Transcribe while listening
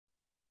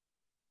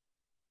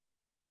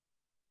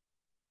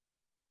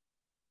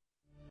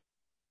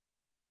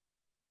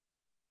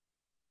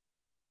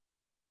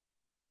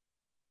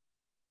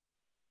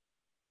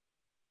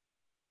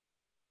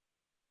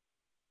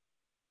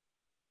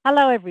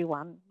Hello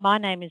everyone, my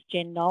name is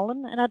Jen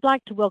Nolan and I'd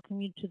like to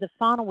welcome you to the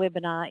final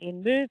webinar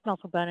in Move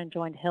Muscle, Bone and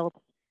Joint Health's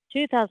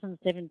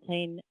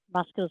 2017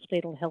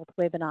 Musculoskeletal Health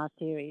webinar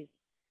series.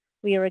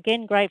 We are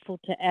again grateful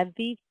to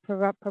AbbVie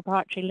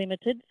Proprietary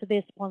Limited for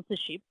their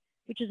sponsorship,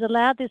 which has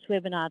allowed this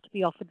webinar to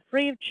be offered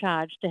free of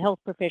charge to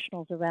health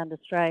professionals around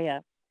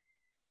Australia.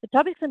 The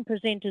topics and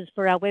presenters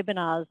for our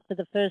webinars for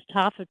the first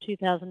half of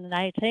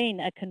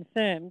 2018 are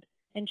confirmed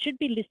and should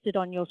be listed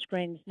on your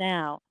screens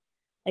now.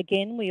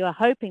 Again, we are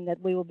hoping that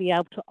we will be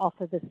able to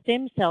offer the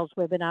stem cells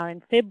webinar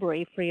in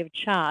February free of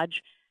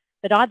charge,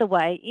 but either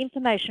way,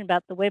 information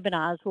about the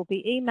webinars will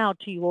be emailed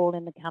to you all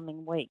in the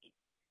coming week.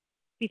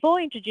 Before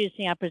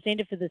introducing our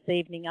presenter for this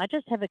evening, I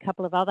just have a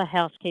couple of other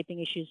housekeeping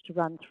issues to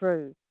run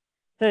through.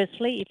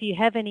 Firstly, if you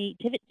have any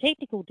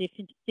technical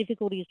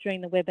difficulties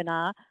during the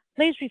webinar,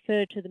 please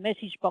refer to the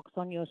message box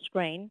on your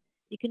screen.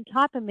 You can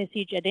type a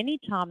message at any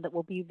time that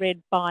will be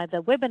read by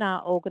the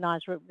webinar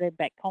organiser at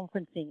Redback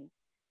Conferencing.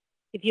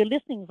 If you're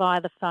listening via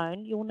the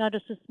phone, you'll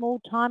notice a small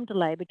time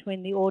delay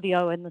between the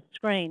audio and the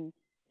screen.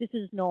 This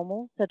is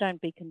normal, so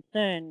don't be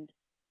concerned.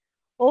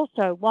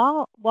 Also,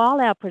 while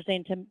our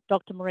presenter,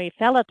 Dr. Marie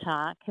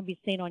Fallatar, can be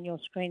seen on your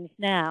screens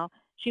now,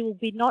 she will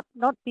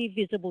not be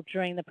visible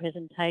during the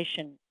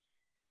presentation.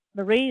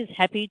 Marie is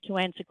happy to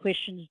answer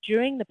questions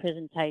during the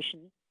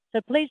presentation, so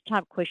please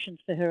type questions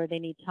for her at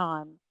any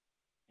time.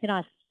 Can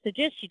I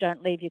suggest you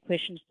don't leave your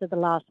questions to the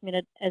last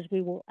minute, as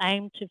we will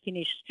aim to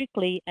finish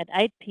strictly at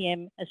 8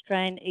 p.m.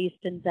 Australian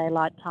Eastern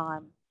Daylight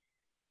Time.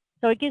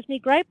 So it gives me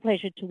great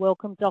pleasure to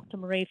welcome Dr.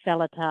 Marie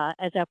Fallatar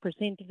as our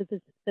presenter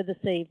for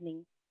this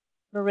evening.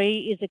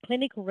 Marie is a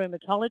clinical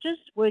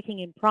rheumatologist working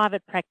in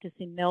private practice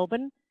in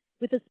Melbourne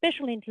with a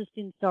special interest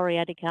in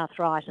psoriatic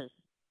arthritis.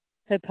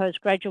 Her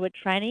postgraduate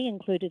training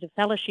included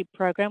a fellowship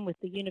program with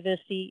the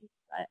University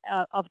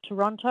of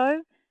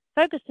Toronto,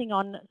 focusing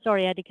on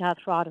psoriatic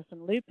arthritis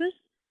and lupus,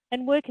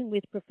 and working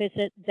with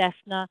Professor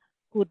Daphna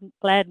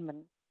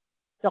Gladman.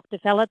 Dr.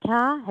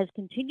 Fallatar has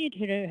continued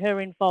her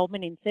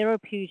involvement in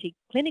therapeutic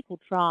clinical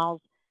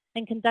trials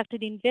and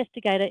conducted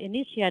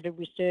investigator-initiated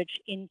research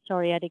in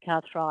psoriatic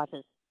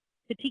arthritis,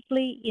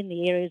 particularly in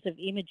the areas of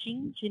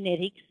imaging,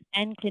 genetics,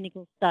 and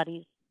clinical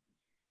studies.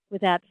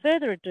 Without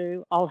further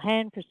ado, I'll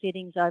hand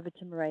proceedings over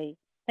to Marie.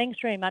 Thanks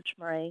very much,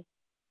 Marie.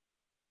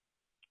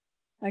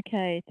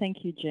 Okay,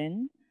 thank you,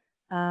 Jen.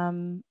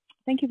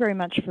 Thank you very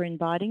much for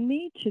inviting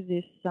me to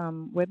this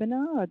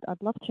webinar.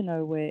 I'd love to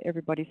know where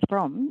everybody's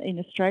from in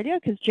Australia,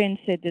 because Jen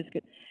said there's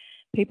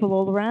people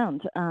all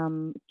around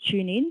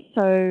tune in.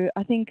 So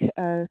I think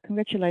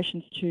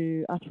congratulations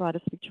to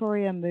Arthritis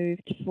Victoria,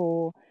 Moved,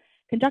 for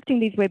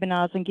conducting these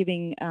webinars and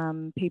giving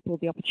people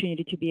the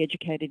opportunity to be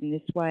educated in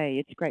this way.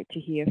 It's great to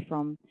hear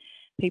from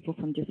people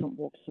from different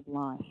walks of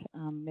life,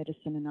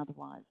 medicine and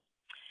otherwise.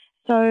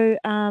 So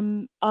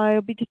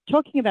I'll be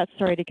talking about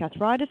psoriatic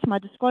arthritis. My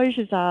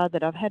disclosures are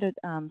that I've had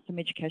some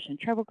education and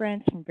travel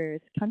grants from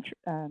various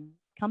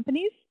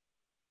companies.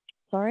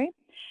 So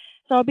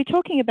I'll be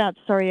talking about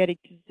psoriatic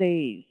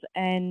disease,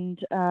 and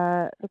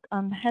look,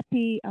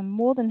 I'm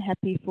more than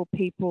happy for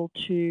people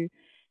to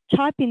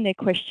type in their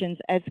questions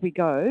as we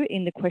go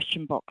in the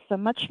question box. So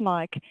much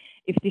like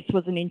if this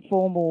was an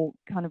informal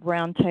kind of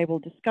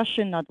roundtable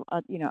discussion,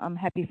 I'm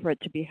happy for it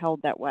to be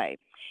held that way.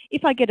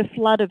 If I get a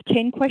flood of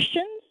 10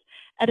 questions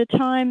at a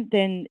time,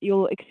 then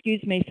you'll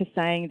excuse me for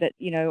saying that,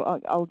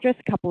 I'll address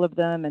a couple of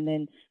them and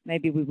then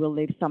maybe we will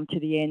leave some to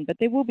the end, but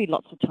there will be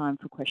lots of time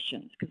for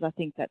questions because I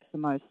think that's the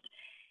most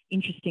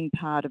interesting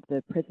part of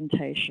the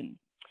presentation.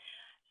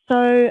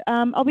 So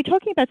I'll be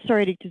talking about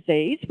psoriatic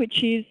disease,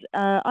 which is,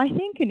 I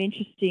think, an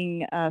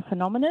interesting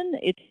phenomenon.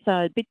 It's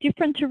a bit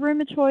different to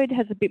rheumatoid,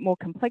 has a bit more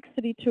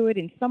complexity to it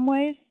in some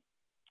ways.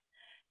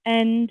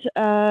 And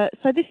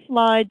so this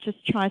slide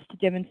just tries to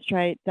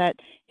demonstrate that,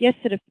 yes,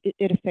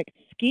 it affects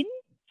skin.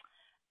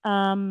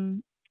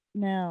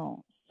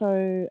 Now,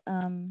 so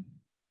I'm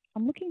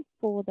looking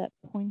for that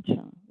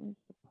pointer. Where's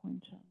the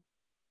pointer?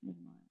 Never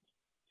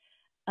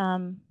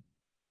mind.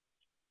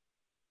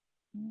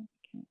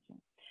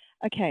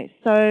 Okay,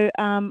 so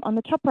on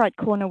the top right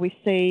corner we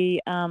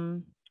see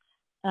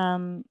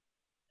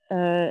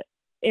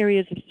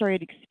areas of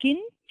psoriatic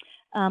skin,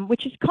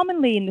 which is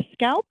commonly in the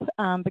scalp,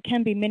 but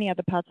can be many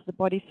other parts of the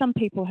body. Some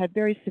people have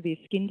very severe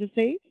skin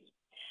disease.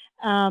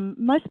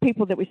 Most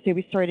people that we see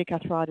with psoriatic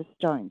arthritis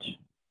don't.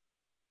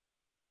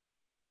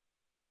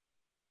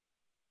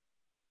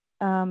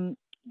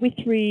 With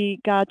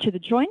regard to the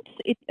joints,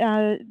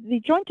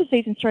 the joint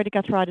disease in psoriatic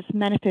arthritis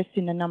manifests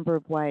in a number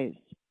of ways.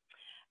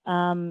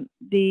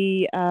 We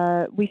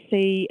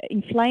see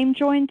inflamed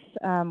joints,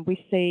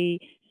 we see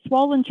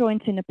swollen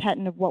joints in a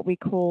pattern of what we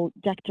call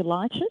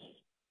dactylitis.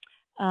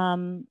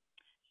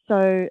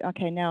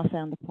 Okay, now I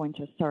found the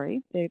pointer,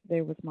 sorry,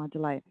 there was my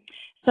delay.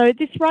 So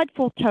this right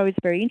fourth toe is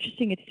very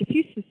interesting. It's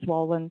diffusely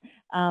swollen,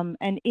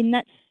 and in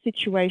that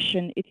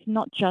situation, it's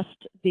not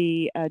just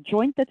the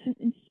joint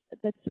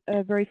that's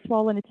very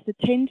swollen, it's the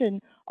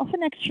tendon.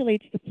 Often actually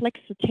it's the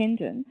flexor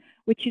tendon,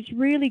 which is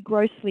really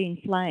grossly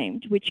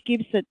inflamed, which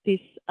gives it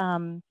this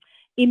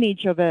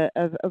image of a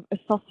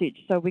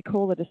sausage. So we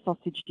call it a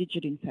sausage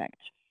digit, in fact.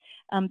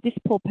 This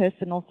poor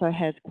person also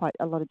has quite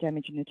a lot of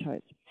damage in the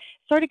toes.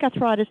 Psoriatic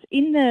arthritis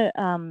in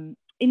the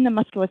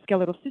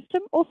musculoskeletal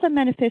system also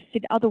manifests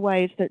in other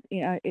ways that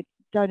it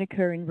don't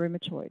occur in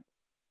rheumatoid.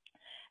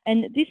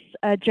 And this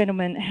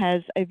gentleman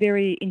has a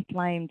very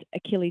inflamed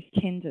Achilles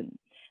tendon.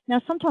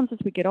 Now, sometimes as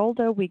we get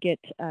older, we get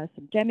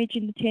some damage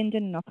in the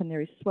tendon, and often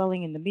there is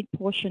swelling in the mid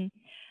portion.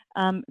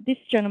 This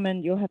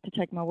gentleman, you'll have to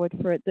take my word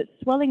for it, that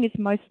swelling is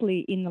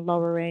mostly in the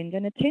lower end,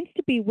 and it tends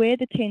to be where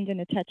the tendon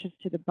attaches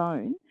to the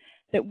bone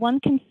that one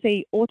can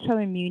see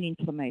autoimmune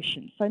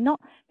inflammation. So not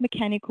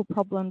mechanical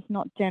problems,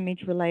 not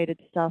damage-related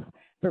stuff,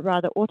 but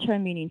rather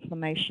autoimmune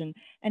inflammation,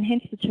 and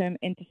hence the term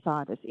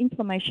enthesitis,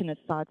 inflammation at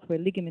sites where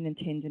ligament and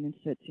tendon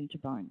inserts into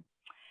bone.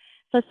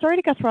 So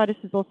psoriatic arthritis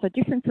is also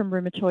different from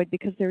rheumatoid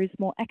because there is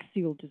more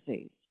axial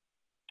disease.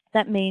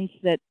 That means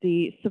that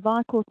the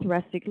cervical,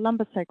 thoracic,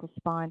 lumbosacral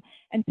spine,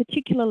 and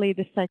particularly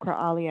the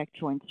sacroiliac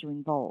joints are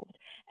involved.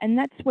 And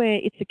that's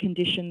where it's a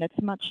condition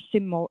that's much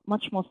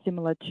more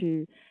similar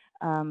to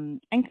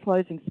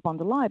ankylosing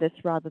spondylitis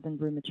rather than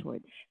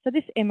rheumatoid. So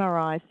this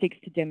MRI seeks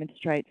to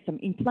demonstrate some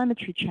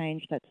inflammatory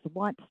change, that's the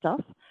white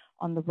stuff,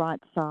 on the right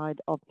side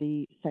of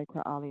the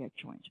sacroiliac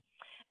joint.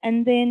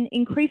 And then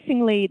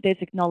increasingly there's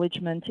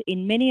acknowledgement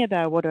in many of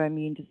our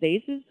autoimmune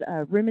diseases,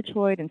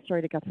 rheumatoid and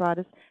psoriatic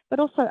arthritis, but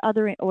also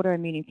other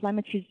autoimmune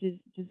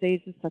inflammatory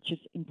diseases such as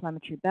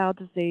inflammatory bowel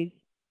disease,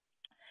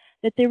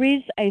 that there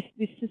is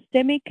this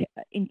systemic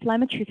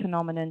inflammatory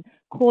phenomenon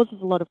causes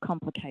a lot of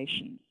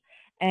complications.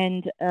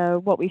 And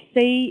what we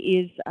see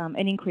is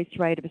an increased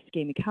rate of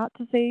ischemic heart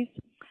disease.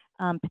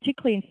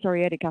 Particularly in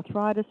psoriatic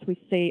arthritis, we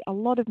see a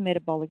lot of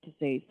metabolic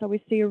disease. So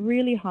we see a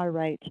really high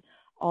rate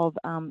of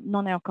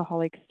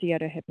non-alcoholic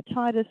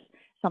steatohepatitis,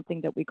 something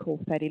that we call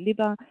fatty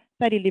liver.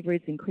 Fatty liver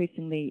is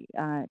increasingly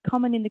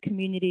common in the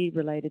community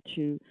related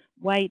to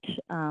weight,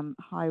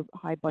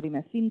 high body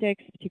mass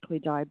index,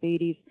 particularly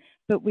diabetes.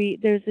 But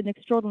there's an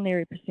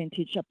extraordinary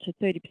percentage, up to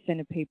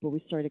 30% of people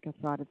with psoriatic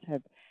arthritis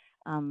have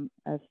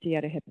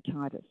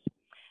steatohepatitis.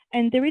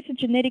 And there is a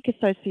genetic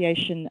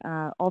association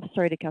of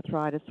psoriatic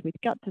arthritis with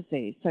gut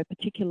disease, so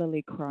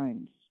particularly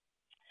Crohn's.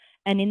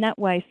 And in that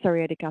way,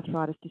 psoriatic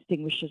arthritis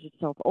distinguishes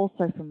itself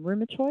also from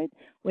rheumatoid,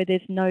 where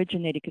there's no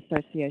genetic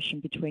association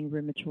between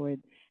rheumatoid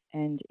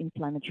and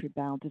inflammatory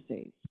bowel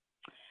disease.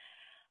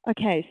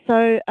 Okay,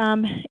 so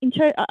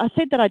I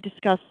said that I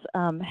discuss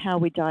how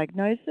we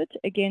diagnose it.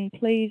 Again,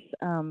 please,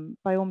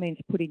 by all means,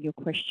 put in your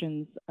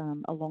questions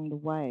along the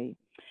way.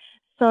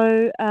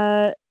 So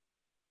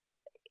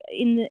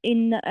in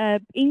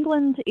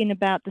England, in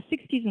about the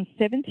 60s and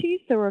 70s,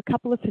 there were a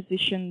couple of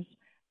physicians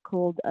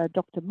called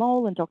Dr.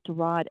 Mole and Dr.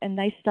 Wright, and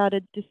they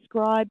started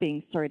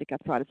describing psoriatic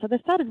arthritis. So they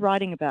started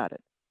writing about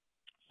it,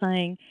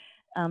 saying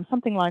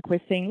something like, we're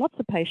seeing lots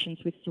of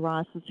patients with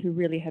psoriasis who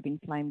really have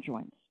inflamed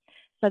joints.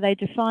 So they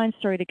define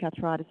psoriatic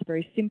arthritis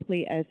very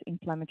simply as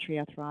inflammatory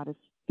arthritis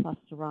plus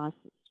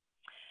psoriasis.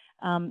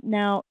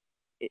 Now,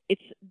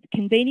 it's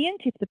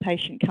convenient if the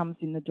patient comes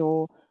in the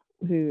door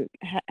who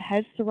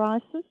has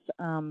psoriasis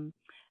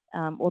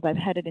or they've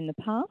had it in the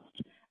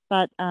past.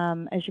 But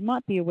as you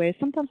might be aware,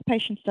 sometimes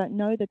patients don't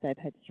know that they've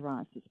had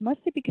psoriasis,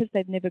 mostly because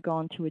they've never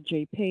gone to a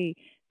GP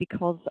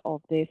because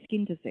of their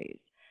skin disease.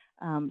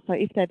 So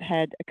if they've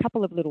had a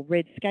couple of little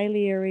red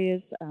scaly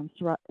areas,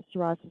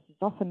 psoriasis is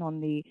often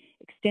on the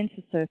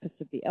extensor surface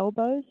of the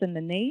elbows and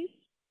the knees,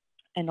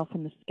 and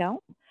often the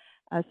scalp.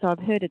 So I've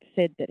heard it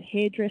said that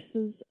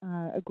hairdressers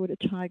are good at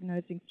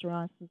diagnosing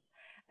psoriasis,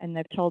 and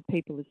they've told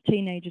people as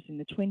teenagers in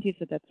the 20s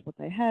that that's what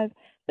they have,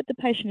 but the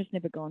patient has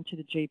never gone to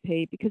the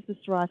GP because the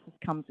psoriasis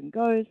comes and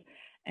goes,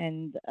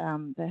 and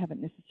they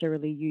haven't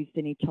necessarily used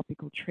any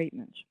topical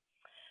treatment.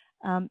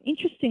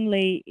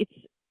 Interestingly,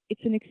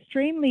 it's an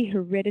extremely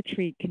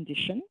hereditary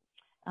condition,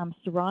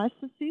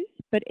 psoriasis is,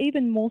 but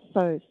even more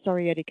so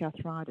psoriatic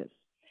arthritis.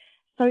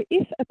 So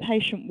if a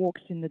patient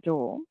walks in the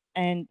door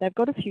and they've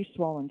got a few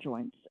swollen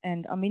joints,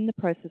 and I'm in the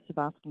process of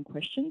asking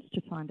questions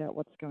to find out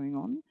what's going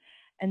on,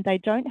 and they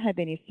don't have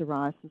any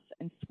psoriasis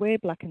and swear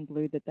black and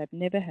blue that they've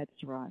never had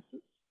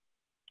psoriasis,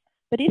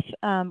 but if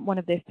one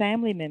of their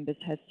family members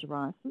has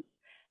psoriasis,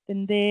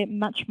 then they're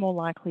much more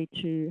likely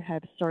to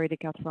have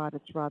psoriatic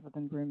arthritis rather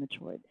than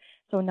rheumatoid.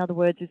 So in other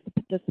words,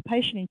 does the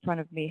patient in front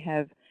of me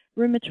have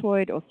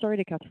rheumatoid or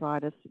psoriatic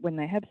arthritis when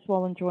they have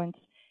swollen joints?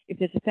 If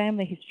there's a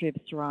family history of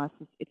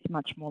psoriasis, it's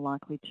much more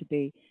likely to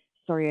be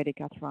psoriatic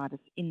arthritis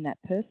in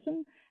that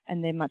person,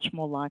 and they're much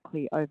more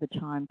likely over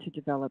time to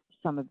develop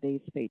some of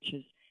these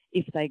features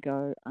if they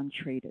go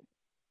untreated,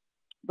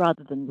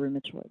 rather than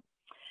rheumatoid.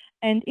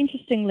 And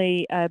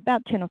interestingly,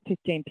 about 10 or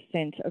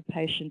 15% of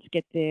patients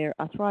get their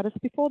arthritis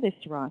before their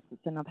psoriasis,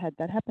 and I've had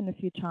that happen a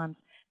few times.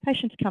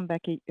 Patients come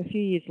back a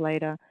few years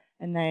later,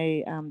 and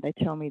they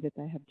tell me that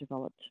they have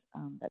developed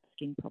that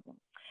skin problem.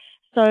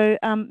 So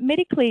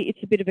medically,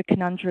 it's a bit of a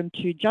conundrum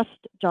to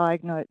just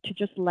diagnose, to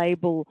just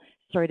label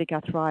psoriatic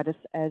arthritis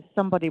as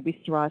somebody with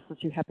psoriasis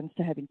who happens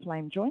to have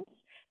inflamed joints,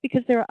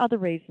 because there are other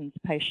reasons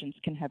patients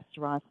can have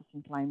psoriasis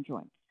inflamed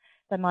joints.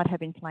 They might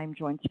have inflamed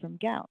joints from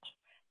gout.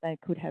 They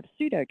could have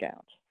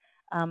pseudo-gout.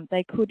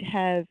 They could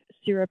have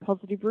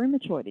seropositive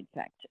rheumatoid, in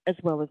fact, as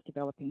well as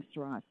developing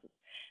psoriasis.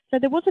 So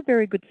there was a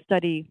very good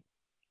study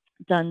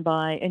done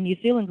by a New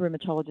Zealand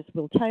rheumatologist,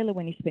 Will Taylor,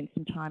 when he spent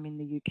some time in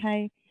the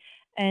UK,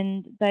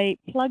 and they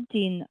plugged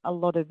in a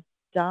lot of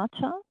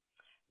data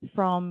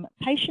from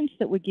patients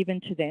that were given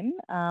to them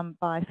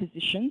by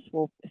physicians,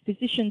 or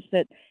physicians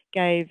that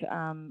gave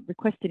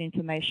requested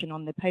information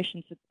on the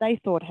patients that they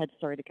thought had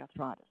psoriatic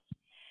arthritis,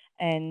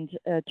 and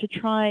to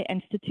try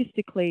and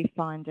statistically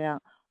find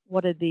out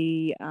what are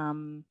the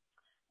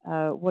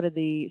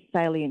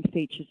salient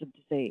features of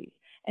disease.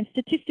 And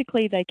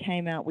statistically, they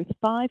came out with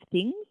 5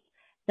 things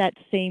that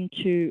seem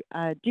to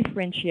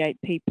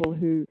differentiate people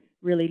who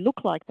really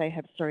look like they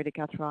have psoriatic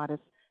arthritis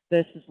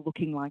versus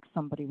looking like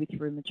somebody with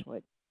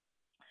rheumatoid.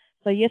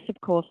 So yes, of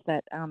course,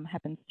 that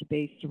happens to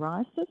be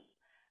psoriasis.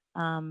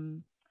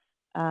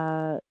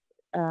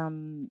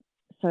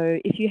 So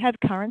if you have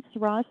current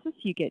psoriasis,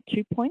 you get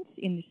 2 points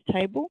in this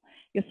table.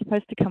 You're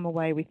supposed to come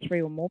away with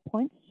 3 or more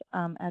points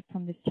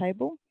from this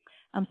table.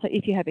 So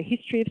if you have a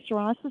history of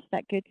psoriasis,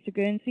 that gets a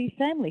Guernsey.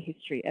 Family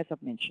history, as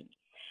I've mentioned.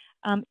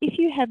 If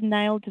you have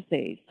nail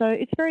disease, so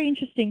it's very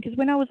interesting because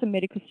when I was a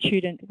medical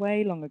student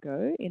way long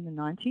ago in the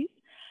 90s,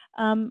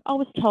 I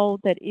was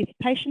told that if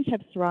patients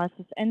have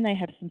psoriasis and they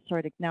have some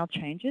psoriatic nail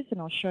changes, and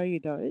I'll show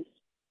you those,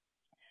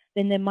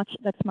 then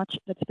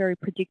that's very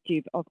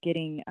predictive of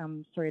getting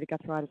psoriatic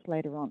arthritis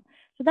later on.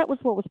 So that was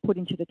what was put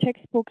into the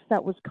textbooks.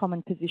 That was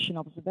common physician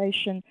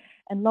observation,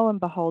 and lo and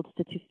behold,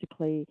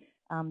 statistically,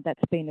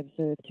 that's been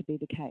observed to be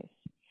the case.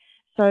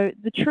 So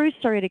the true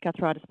psoriatic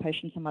arthritis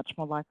patients are much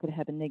more likely to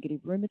have a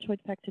negative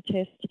rheumatoid factor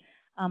test.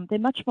 They're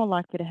much more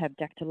likely to have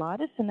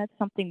dactylitis, and that's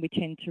something we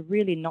tend to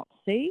really not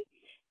see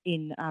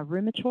in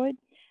rheumatoid.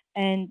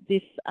 And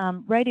this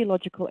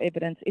radiological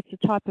evidence, it's a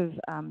type of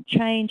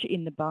change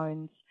in the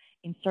bones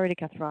in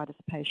psoriatic arthritis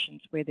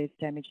patients where there's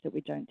damage that we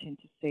don't tend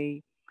to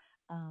see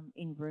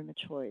in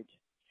rheumatoid.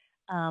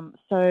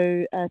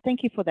 So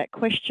thank you for that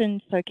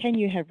question. So can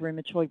you have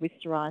rheumatoid with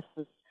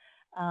psoriasis?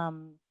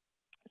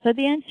 So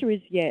the answer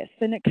is yes.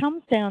 And it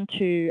comes down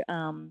to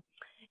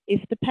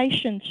if the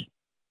patient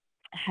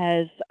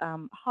has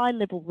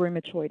high-level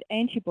rheumatoid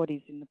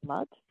antibodies in the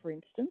blood, for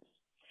instance,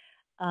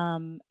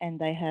 and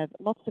they have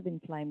lots of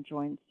inflamed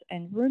joints,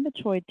 and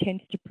rheumatoid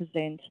tends to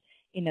present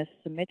in a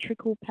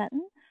symmetrical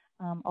pattern.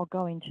 I'll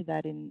go into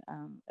that in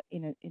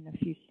a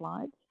few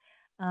slides.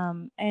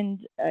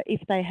 And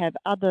if they have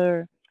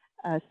other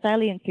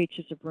salient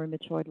features of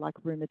rheumatoid, like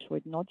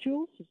rheumatoid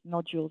nodules, as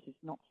nodules is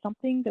not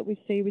something that we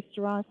see with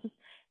psoriasis,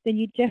 then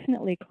you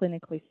definitely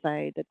clinically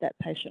say that that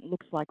patient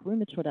looks like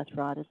rheumatoid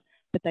arthritis,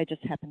 but they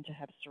just happen to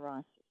have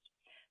psoriasis.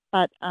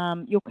 But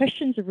your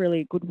question's a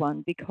really good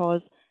one,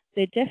 because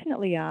there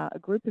definitely are a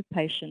group of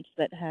patients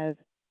that have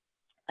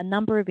a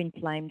number of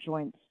inflamed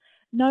joints,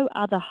 no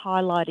other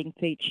highlighting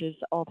features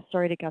of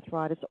psoriatic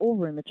arthritis or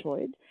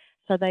rheumatoid.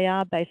 So they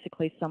are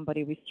basically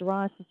somebody with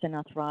psoriasis and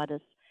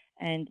arthritis,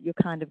 and you're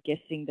kind of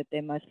guessing that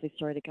they're mostly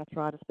psoriatic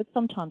arthritis, but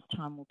sometimes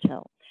time will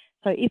tell.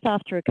 So if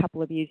after a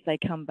couple of years they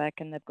come back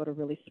and they've got a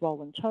really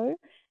swollen toe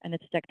and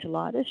it's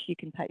dactylitis, you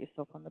can pat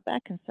yourself on the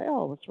back and say,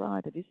 oh, I was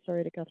right, it is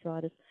psoriatic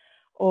arthritis.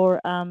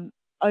 Or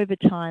over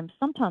time,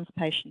 sometimes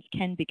patients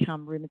can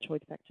become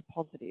rheumatoid factor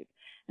positive.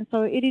 And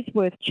so it is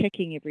worth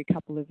checking every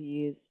couple of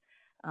years,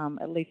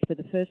 at least for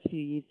the first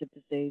few years of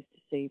disease,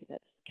 to see if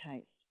that's the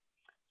case.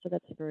 So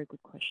that's a very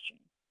good question.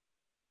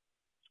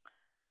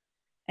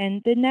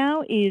 And there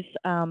now is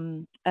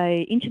an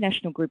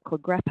international group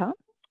called GRAPPA,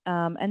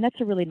 and that's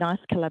a really nice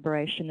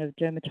collaboration of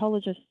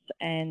dermatologists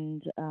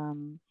and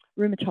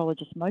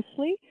rheumatologists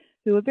mostly,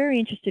 who are very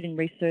interested in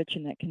research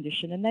in that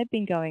condition, and they've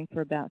been going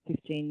for about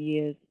 15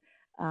 years,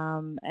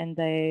 and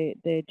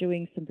they're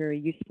doing some very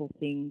useful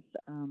things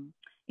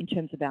in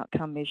terms of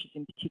outcome measures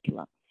in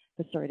particular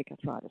for psoriatic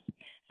arthritis.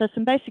 So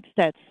some basic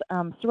stats.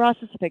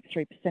 Psoriasis affects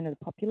 3% of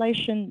the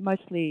population,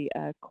 mostly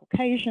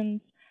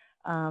Caucasians.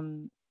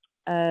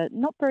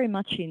 Not very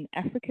much in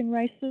African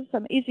races,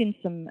 is in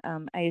some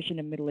Asian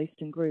and Middle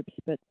Eastern groups,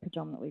 but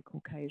predominantly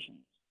Caucasians.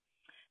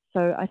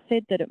 So I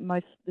said that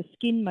the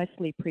skin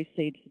mostly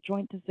precedes the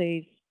joint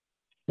disease,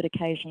 but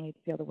occasionally it's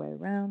the other way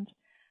around.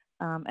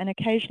 And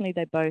occasionally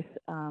they both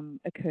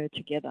occur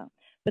together.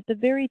 But the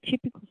very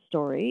typical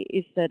story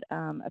is that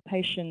a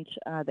patient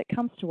that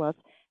comes to us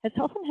has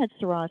often had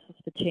psoriasis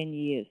for 10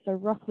 years, so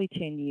roughly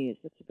 10 years.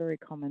 That's a very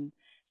common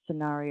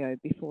scenario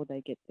before they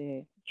get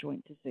their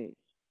joint disease.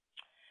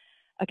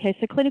 Okay,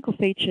 so clinical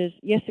features,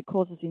 yes, it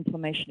causes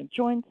inflammation of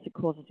joints, it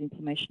causes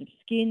inflammation of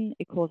skin,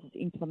 it causes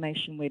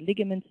inflammation where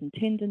ligaments and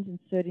tendons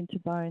insert into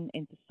bone,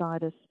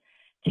 enthesitis,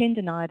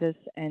 tendinitis,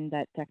 and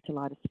that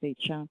dactylitis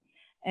feature.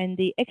 And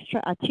the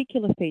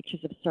extra-articular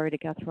features of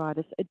psoriatic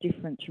arthritis are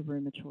different to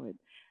rheumatoid.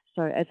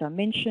 So as I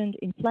mentioned,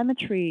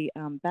 inflammatory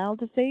bowel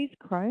disease,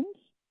 Crohn's.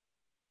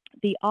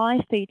 The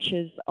eye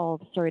features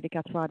of psoriatic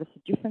arthritis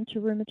are different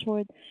to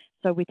rheumatoid,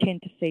 so we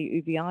tend to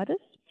see uveitis.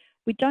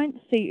 We don't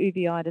see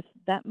uveitis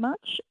that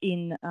much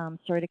in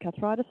psoriatic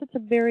arthritis. It's a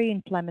very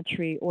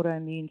inflammatory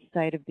autoimmune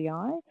state of the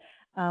eye,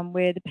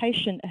 where the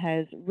patient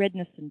has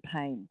redness and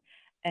pain,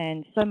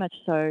 and so much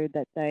so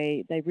that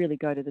they really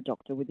go to the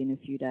doctor within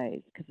a few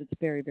days because it's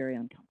very, very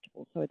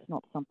uncomfortable. So it's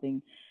not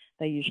something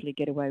they usually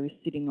get away with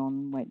sitting on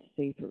and wait to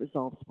see if it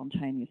resolves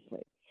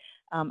spontaneously.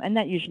 And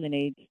that usually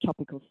needs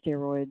topical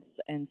steroids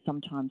and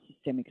sometimes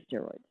systemic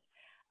steroids.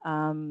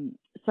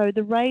 So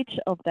the rate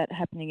of that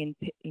happening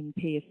in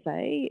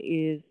PSA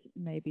is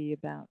maybe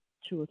about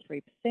 2 or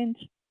 3%.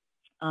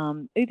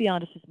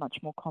 Uveitis is much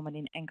more common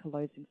in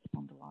ankylosing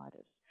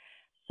spondylitis.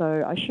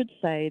 So I should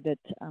say that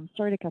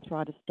psoriatic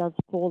arthritis does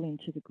fall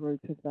into the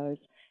group of those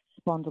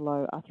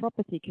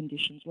spondyloarthropathy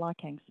conditions like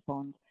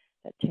angspond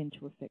that tend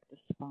to affect the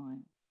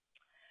spine.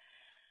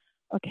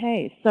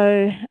 Okay,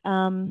 so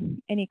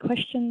any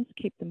questions?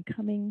 Keep them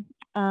coming.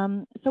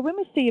 So when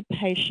we see a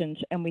patient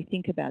and we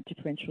think about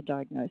differential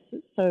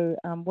diagnosis, so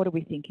what are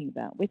we thinking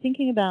about? We're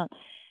thinking about,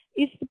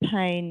 is the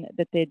pain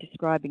that they're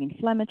describing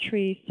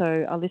inflammatory?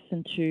 So I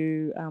listen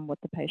to what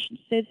the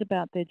patient says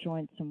about their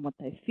joints and what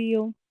they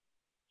feel.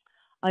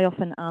 I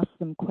often ask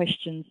them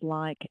questions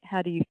like,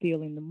 how do you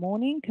feel in the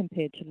morning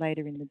compared to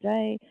later in the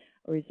day?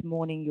 Or is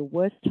morning your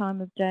worst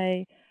time of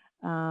day?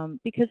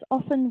 Because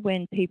often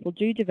when people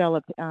do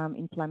develop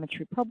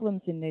inflammatory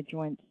problems in their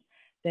joints,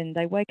 then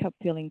they wake up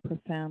feeling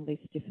profoundly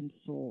stiff and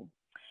sore.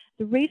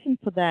 The reason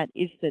for that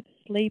is that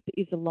sleep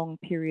is a long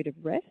period of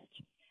rest,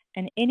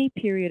 and any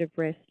period of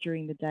rest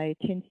during the day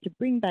tends to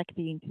bring back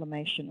the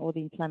inflammation or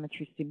the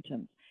inflammatory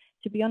symptoms.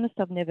 To be honest,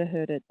 I've never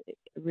heard it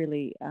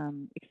really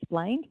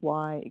explained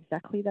why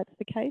exactly that's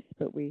the case,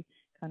 but we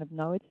kind of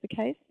know it's the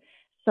case.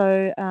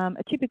 So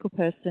a typical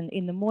person,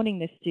 in the morning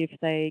they're stiff,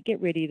 they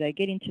get ready, they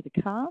get into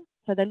the car,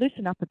 so they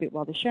loosen up a bit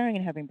while they're showering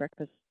and having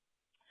breakfast,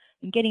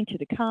 and get into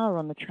the car or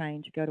on the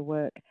train to go to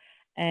work.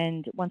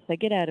 And once they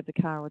get out of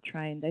the car or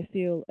train, they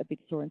feel a bit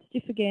sore and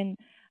stiff again.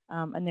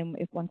 And then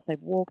once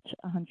they've walked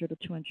 100 or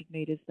 200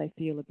 metres, they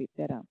feel a bit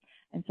better.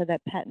 And so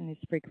that pattern is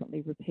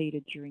frequently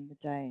repeated during the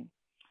day.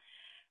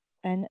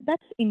 And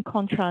that's in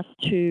contrast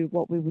to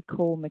what we would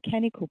call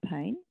mechanical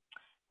pain,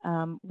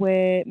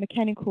 where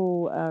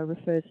mechanical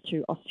refers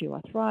to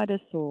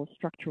osteoarthritis or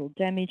structural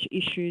damage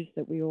issues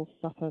that we all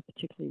suffer,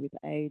 particularly with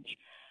age.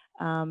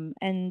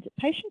 And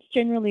patients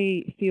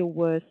generally feel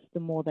worse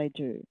the more they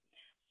do.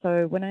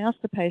 So when I ask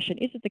the patient,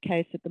 is it the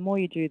case that the more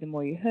you do, the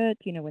more you hurt?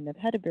 You know, when they've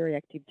had a very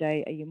active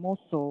day, are you more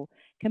sore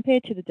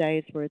compared to the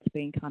days where it's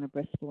been kind of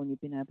restful and you've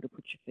been able to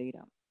put your feet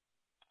up?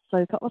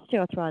 So for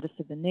osteoarthritis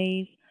of the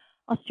knees,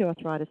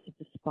 osteoarthritis of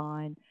the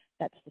spine,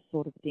 that's the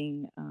sort of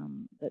thing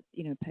that,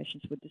 you know,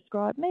 patients would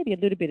describe. Maybe a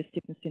little bit of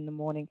stiffness in the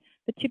morning,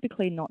 but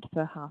typically not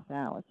for half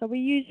hour. So we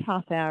use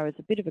half hour as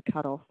a bit of a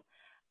cutoff,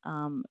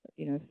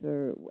 you know,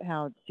 for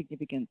how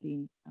significant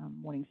the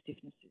morning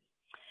stiffness is.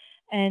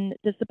 And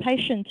does the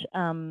patient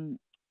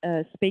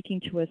speaking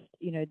to us,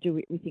 you know,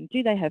 do we think,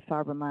 do they have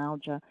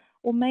fibromyalgia?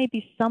 Or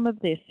maybe some of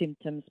their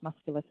symptoms,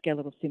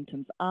 musculoskeletal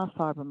symptoms, are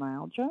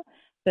fibromyalgia,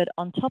 but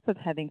on top of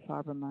having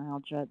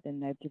fibromyalgia, then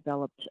they've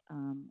developed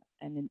an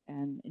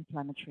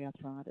inflammatory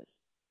arthritis.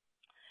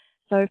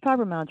 So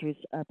fibromyalgia is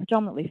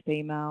predominantly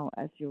female,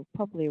 as you're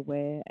probably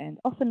aware, and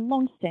often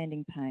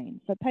long-standing pain.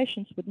 So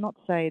patients would not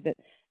say that,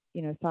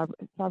 you know,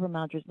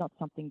 fibromyalgia is not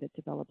something that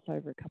develops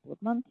over a couple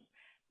of months,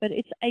 but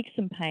it's aches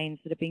and pains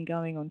that have been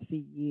going on for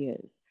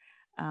years.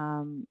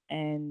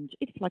 And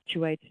it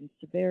fluctuates in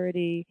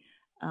severity.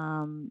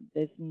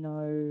 There's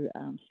no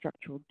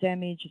structural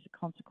damage as a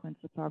consequence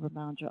of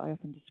fibromyalgia. I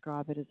often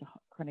describe it as a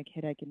chronic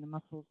headache in the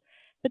muscles.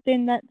 But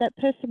then that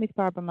person with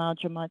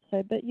fibromyalgia might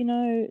say, but you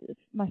know,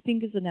 my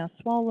fingers are now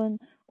swollen,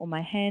 or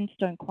my hands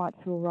don't quite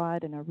feel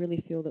right, and I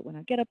really feel that when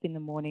I get up in the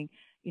morning,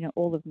 you know,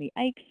 all of me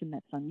aches, and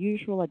that's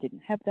unusual. I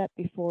didn't have that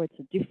before. It's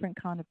a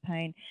different kind of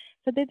pain.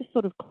 So they're the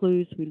sort of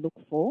clues we look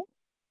for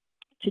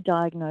to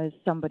diagnose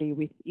somebody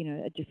with, you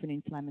know, a different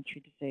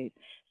inflammatory disease.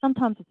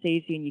 Sometimes it's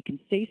easy and you can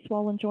see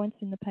swollen joints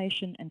in the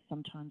patient, and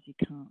sometimes you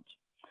can't.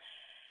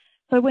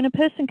 So when a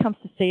person comes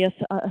to see us,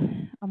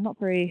 I'm not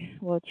very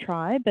well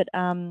tried, but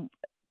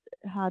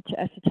hard to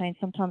ascertain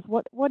sometimes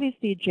what is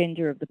the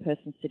agenda of the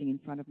person sitting in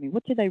front of me.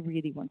 What do they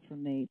really want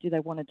from me? Do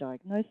they want a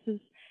diagnosis?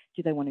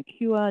 Do they want a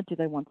cure? Do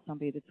they want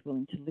somebody that's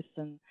willing to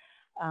listen?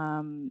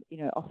 You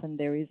know, often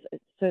there is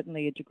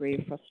certainly a degree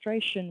of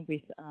frustration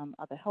with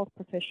other health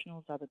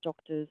professionals, other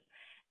doctors,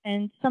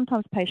 and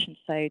sometimes patients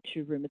say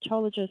to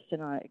rheumatologists,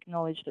 and I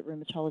acknowledge that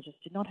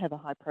rheumatologists do not have a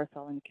high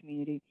profile in the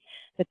community,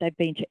 that they've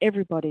been to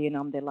everybody and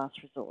I'm their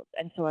last resort.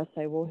 And so I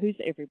say, well, who's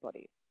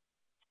everybody?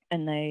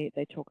 And they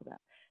talk about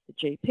the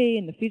GP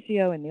and the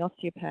physio and the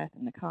osteopath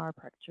and the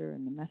chiropractor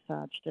and the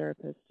massage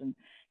therapist, and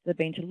they've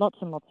been to lots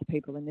and lots of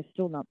people and they're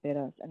still not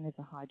better, and there's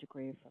a high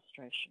degree of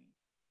frustration.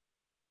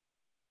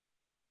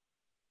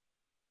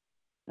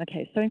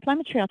 Okay, so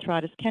inflammatory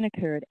arthritis can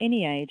occur at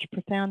any age,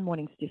 profound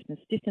morning stiffness,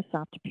 stiffness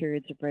after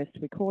periods of rest.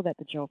 We call that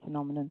the gel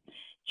phenomenon.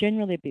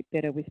 Generally a bit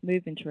better with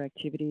movement or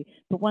activity,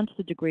 but once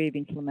the degree of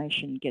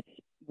inflammation gets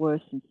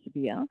worse and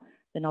severe,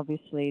 then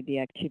obviously the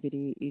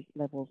activity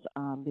levels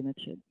are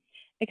limited.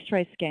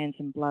 X-ray scans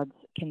and bloods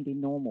can be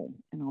normal,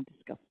 and I'll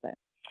discuss that.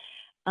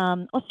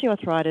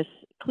 Osteoarthritis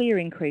clear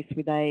increase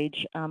with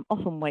age,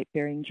 often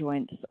weight-bearing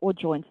joints or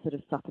joints that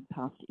have suffered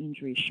past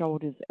injuries,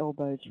 shoulders,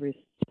 elbows,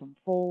 wrists from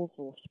falls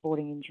or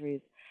sporting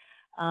injuries.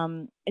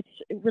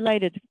 It's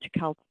related to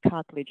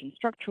cartilage and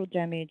structural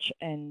damage,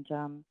 and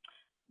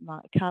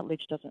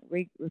cartilage doesn't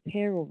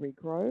repair or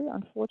regrow,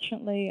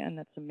 unfortunately, and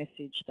that's a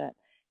message that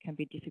can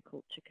be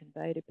difficult to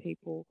convey to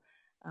people.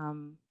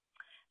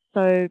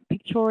 So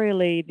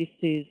pictorially, this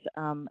is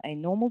a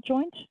normal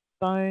joint,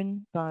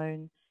 bone,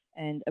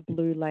 and a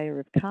blue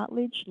layer of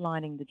cartilage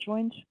lining the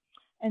joint,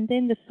 and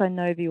then the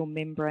synovial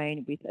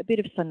membrane with a bit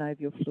of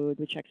synovial fluid,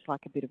 which acts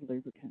like a bit of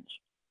lubricant.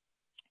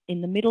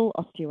 In the middle,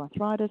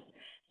 osteoarthritis,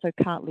 so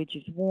cartilage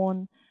is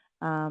worn,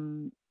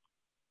 synovial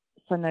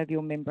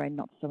membrane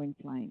not so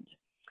inflamed.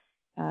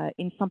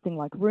 In something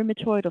like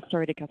rheumatoid or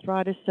psoriatic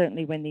arthritis,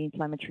 certainly when the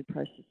inflammatory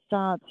process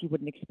starts, you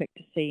wouldn't expect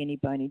to see any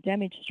bony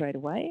damage straight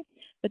away,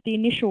 but the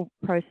initial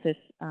process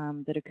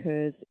that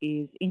occurs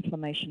is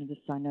inflammation of the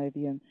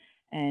synovium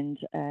and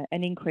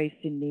an increase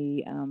in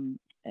the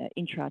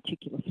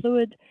intra-articular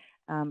fluid,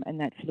 and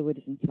that fluid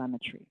is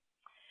inflammatory.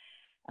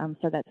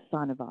 So that's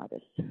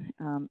synovitis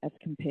as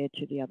compared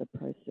to the other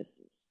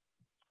processes.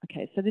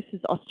 Okay, so this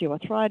is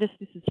osteoarthritis,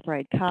 this is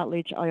frayed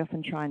cartilage. I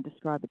often try and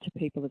describe it to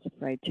people as a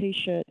frayed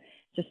t-shirt,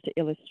 just to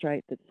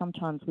illustrate that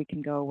sometimes we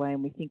can go away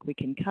and we think we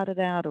can cut it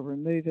out or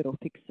remove it or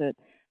fix it,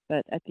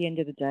 but at the end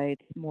of the day,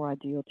 it's more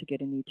ideal to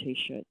get a new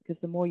t-shirt, because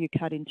the more you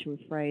cut into a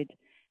frayed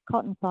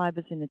cotton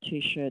fibres in the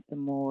t-shirt, the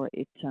more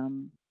it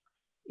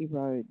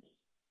erodes.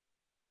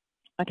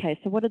 Okay,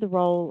 so what are the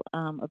role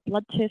of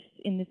blood tests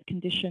in this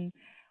condition?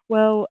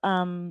 Well,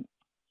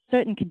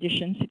 certain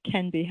conditions it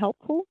can be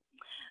helpful.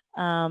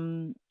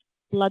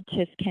 Blood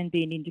tests can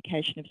be an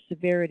indication of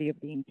severity of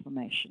the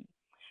inflammation.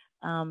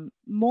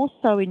 More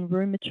so in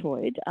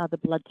rheumatoid are the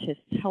blood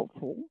tests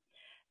helpful,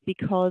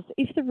 because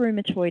if the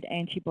rheumatoid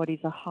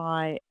antibodies are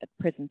high at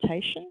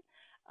presentation,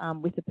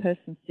 with the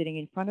person sitting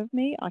in front of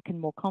me, I can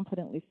more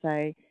confidently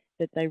say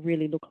that they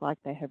really look like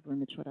they have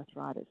rheumatoid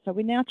arthritis. So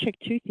we now check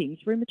two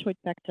things, rheumatoid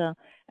factor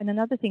and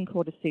another thing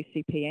called a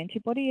CCP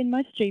antibody, and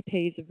most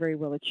GPs are very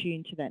well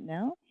attuned to that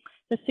now.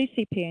 The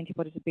CCP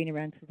antibodies have been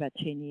around for about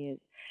 10 years.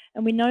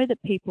 And we know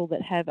that people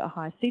that have a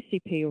high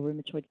CCP or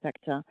rheumatoid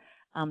factor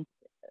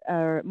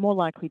are more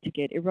likely to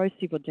get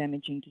erosive or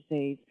damaging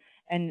disease.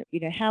 And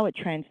how it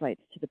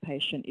translates to the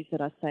patient is that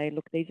I say,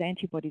 look, these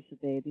antibodies are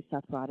there, this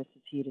arthritis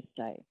is here to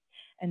stay.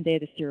 And they're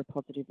the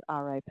seropositive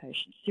RA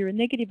patients.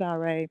 Seronegative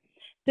RA,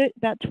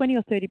 about 20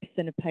 or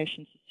 30% of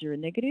patients are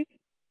seronegative,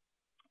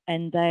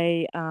 and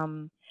they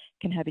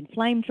can have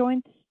inflamed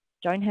joints,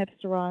 don't have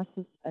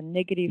psoriasis, are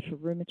negative for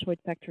rheumatoid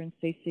factor and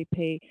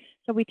CCP.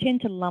 So we tend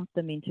to lump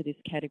them into this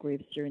category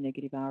of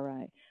seronegative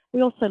RA.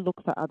 We also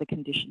look for other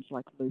conditions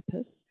like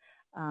lupus,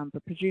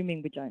 but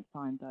presuming we don't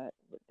find that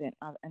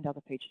and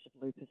other features of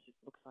lupus, it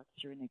looks like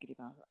seronegative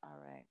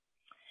RA.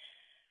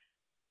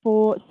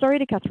 For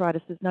psoriatic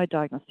arthritis, there's no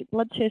diagnostic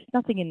blood test,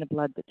 nothing in the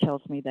blood that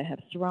tells me they have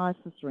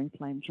psoriasis or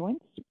inflamed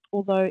joints.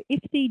 Although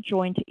if the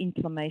joint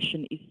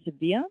inflammation is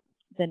severe,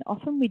 then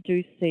often we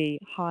do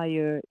see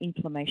higher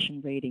inflammation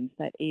readings,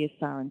 that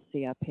ESR and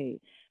CRP.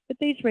 But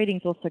these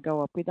readings also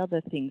go up with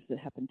other things that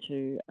happen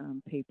to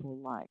people,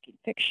 like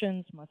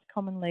infections, most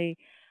commonly,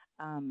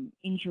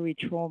 injury,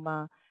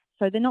 trauma.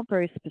 So they're not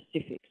very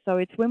specific. So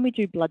it's when we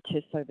do blood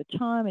tests over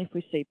time, if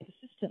we see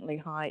persistently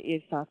high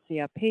ESR,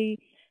 CRP,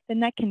 then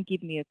that can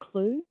give me a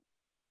clue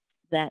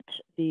that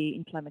the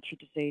inflammatory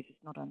disease is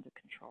not under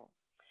control.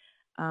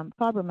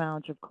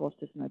 Fibromyalgia, of course,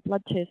 there's no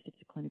blood test.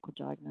 It's a clinical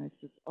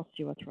diagnosis.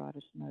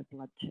 Osteoarthritis, no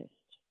blood test.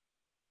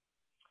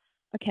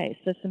 Okay,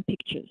 so some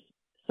pictures.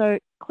 So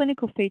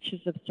clinical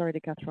features of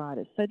psoriatic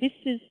arthritis. So this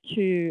is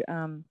to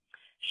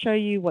show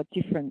you what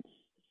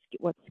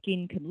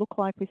skin can look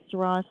like with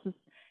psoriasis.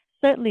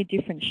 Certainly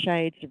different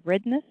shades of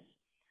redness,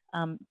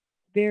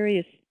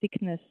 various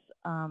thickness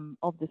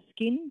of the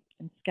skin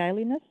and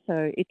scaliness.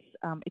 So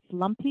it's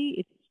lumpy.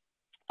 It's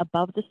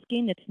above the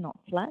skin. It's not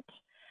flat.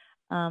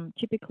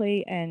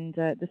 Typically, and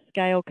the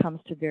scale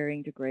comes to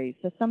varying degrees.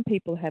 So some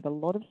people have a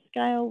lot of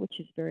scale, which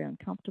is very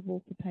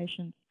uncomfortable for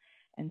patients,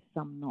 and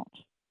some not.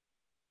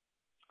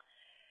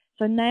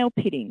 So nail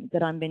pitting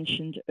that I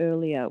mentioned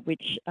earlier,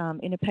 which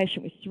in a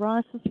patient with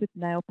psoriasis with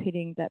nail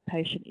pitting, that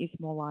patient is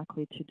more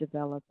likely to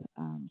develop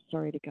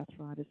psoriatic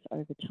arthritis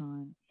over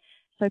time.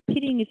 So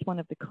pitting is one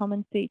of the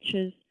common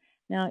features.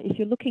 Now, if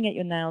you're looking at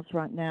your nails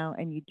right now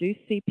and you do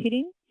see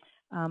pitting,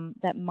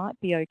 that might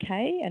be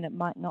okay, and it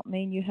might not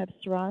mean you have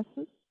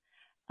psoriasis.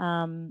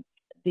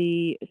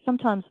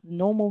 Sometimes the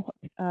normal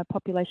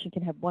population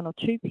can have 1 or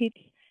 2 pits.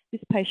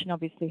 This patient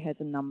obviously has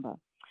a number,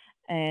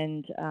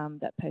 and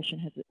that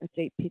patient has a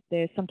deep pit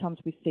there. Sometimes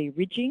we see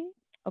ridging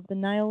of the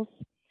nails.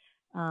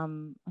 I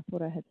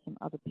thought I had some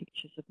other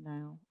pictures of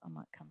nail. I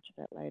might come to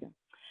that later.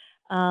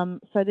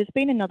 So there's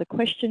been another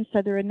question.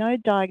 So there are no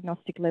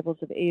diagnostic levels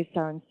of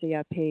ESR and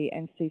CRP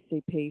and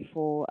CCP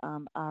for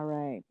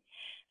RA.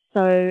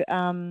 So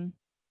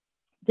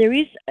there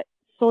is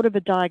sort of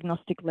a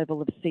diagnostic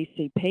level of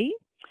CCP.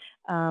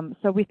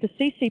 So with the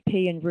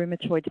CCP and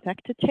rheumatoid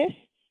factor tests,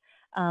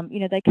 you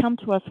know, they come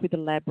to us with a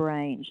lab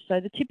range. So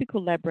the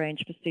typical lab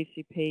range for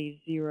CCP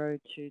is 0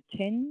 to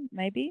 10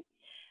 maybe,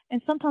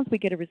 and sometimes we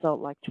get a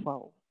result like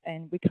 12,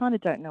 and we kind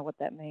of don't know what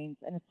that means,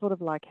 and it's sort of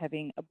like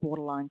having a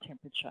borderline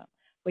temperature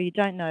where you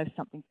don't know if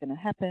something's going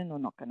to happen or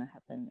not going to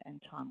happen,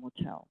 and time will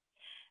tell.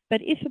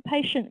 But if a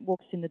patient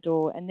walks in the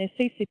door and their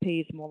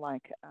CCP is more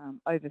like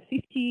over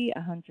 50,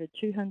 100,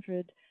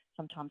 200,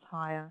 sometimes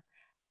higher,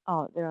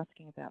 oh, they're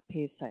asking about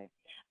PSA.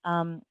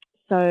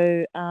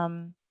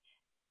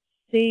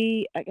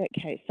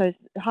 Okay, so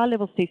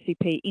high-level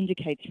CCP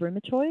indicates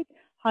rheumatoid.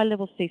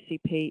 High-level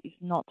CCP is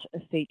not a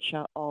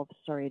feature of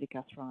psoriatic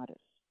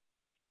arthritis.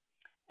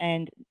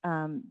 And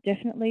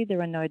definitely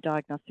there are no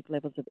diagnostic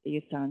levels of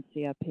ESR and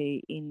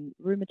CRP in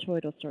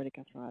rheumatoid or psoriatic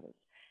arthritis.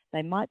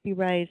 They might be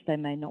raised, they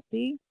may not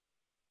be,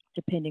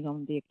 depending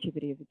on the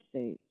activity of the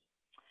disease.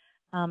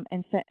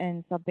 And so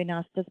I've been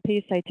asked, does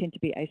PSA tend to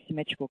be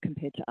asymmetrical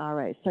compared to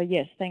RA? So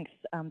yes, thanks.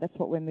 That's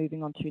what we're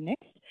moving on to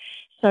next.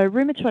 So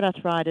rheumatoid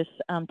arthritis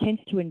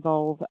tends to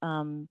involve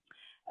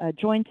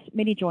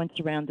many joints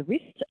around the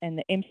wrist and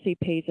the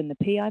MCPs and the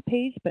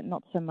PIPs, but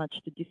not so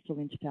much the distal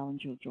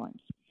interphalangeal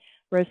joints.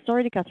 Whereas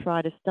psoriatic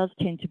arthritis does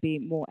tend to be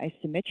more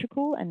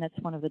asymmetrical, and that's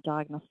one of the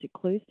diagnostic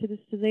clues to this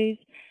disease,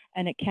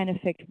 and it can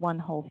affect one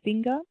whole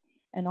finger.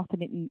 And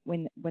often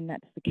when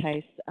that's the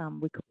case,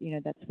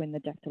 that's when the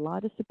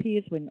dactylitis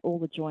appears, when all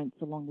the joints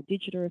along the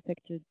digit are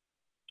affected,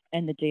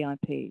 and the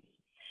DIPs.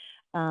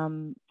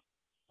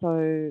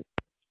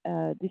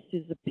 This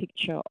is a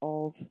picture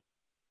of,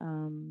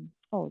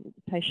 the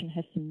patient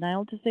has some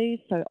nail disease,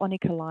 so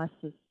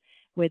onycholysis,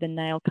 where the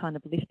nail kind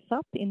of lifts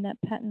up in that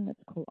pattern.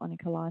 That's called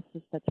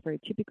onycholysis. That's very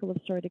typical of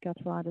psoriatic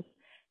arthritis.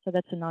 So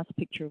that's a nice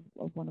picture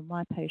of one of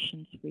my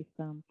patients with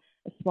a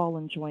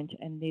swollen joint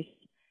and this,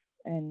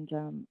 and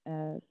a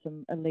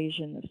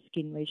lesion, a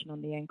skin lesion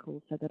on the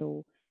ankle, so that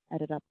all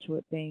added up to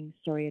it being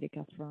psoriatic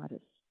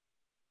arthritis.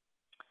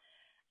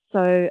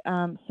 So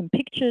some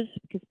pictures,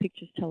 because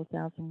pictures tell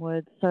 1,000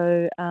 words.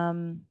 So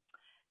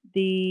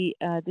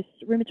this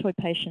rheumatoid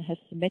patient has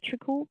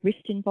symmetrical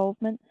wrist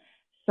involvement.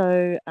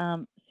 So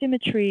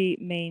symmetry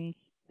means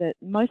that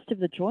most of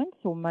the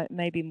joints, or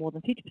maybe more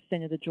than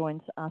 50% of the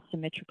joints, are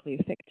symmetrically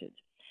affected.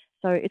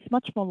 So it's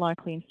much more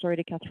likely in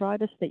psoriatic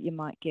arthritis that you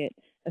might get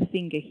a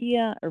finger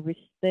here, a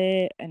wrist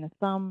there, and a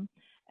thumb,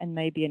 and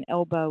maybe an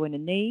elbow and a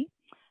knee.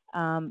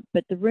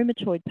 But the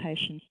rheumatoid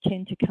patients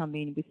tend to come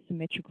in with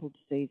symmetrical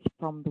disease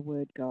from the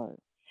word go.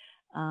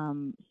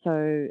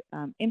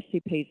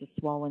 MCPs are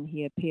swollen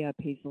here,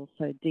 PIPs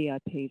also,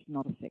 DIPs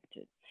not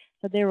affected.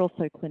 So they're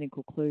also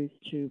clinical clues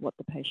to what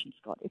the patient's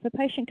got. If a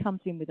patient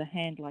comes in with a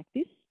hand like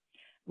this,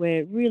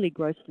 where really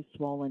grossly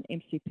swollen,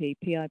 MCP,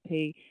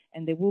 PIP,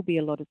 and there will be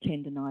a lot of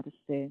tendinitis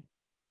there,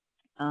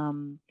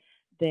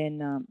 then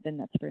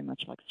that's very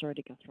much like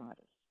psoriatic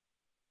arthritis.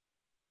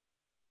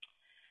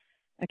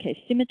 Okay,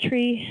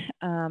 symmetry,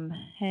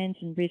 hands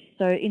and wrists.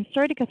 So in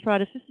psoriatic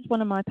arthritis, this is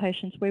one of my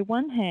patients where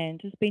one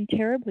hand has been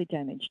terribly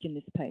damaged in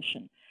this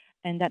patient,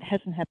 and that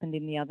hasn't happened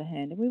in the other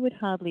hand. And we would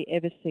hardly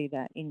ever see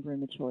that in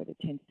rheumatoid. It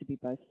tends to be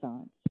both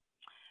sides.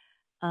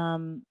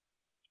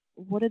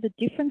 What are the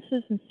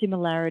differences and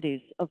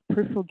similarities of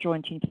peripheral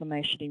joint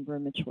inflammation in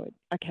rheumatoid?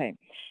 Okay,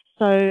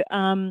 so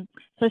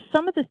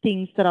some of the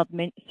things that I've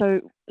mentioned.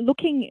 So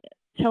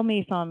tell me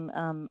if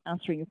I'm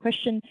answering your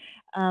question.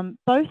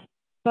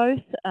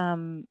 Both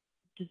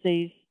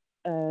diseases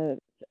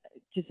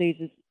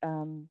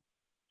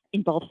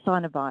involve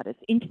synovitis,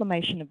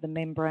 inflammation of the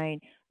membrane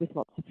with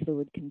lots of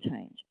fluid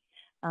contained.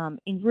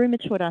 In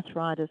rheumatoid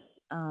arthritis,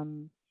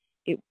 in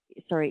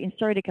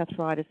psoriatic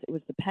arthritis, it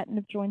was the pattern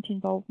of joint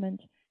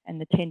involvement and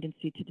the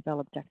tendency to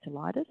develop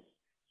dactylitis.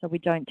 So we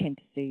don't tend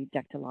to see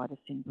dactylitis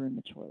in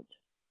rheumatoid.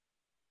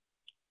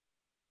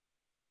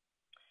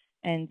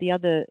 And the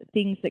other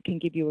things that can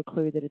give you a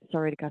clue that it's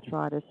psoriatic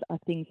arthritis are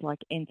things like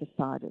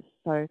enthesitis.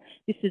 So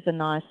this is a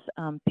nice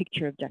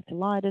picture of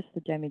dactylitis,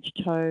 the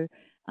damaged toe.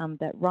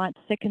 That right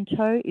second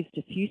toe is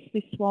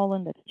diffusely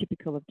swollen. That's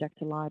typical of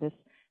dactylitis.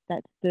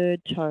 That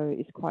third toe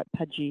is quite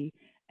pudgy,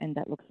 and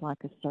that looks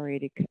like a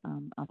psoriatic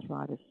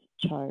arthritis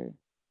toe.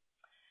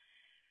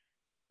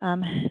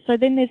 So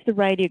then there's the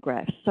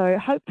radiograph. So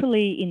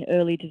hopefully in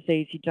early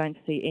disease you don't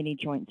see any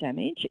joint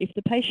damage. If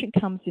the patient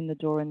comes in the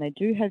door and they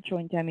do have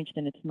joint damage,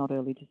 then it's not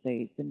early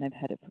disease, then they've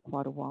had it for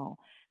quite a while.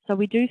 So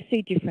we do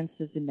see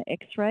differences in the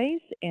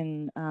x-rays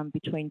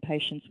between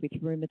patients with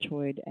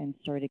rheumatoid and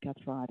psoriatic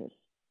arthritis.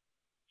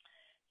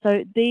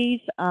 So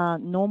these are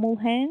normal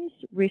hands,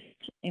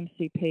 wrist,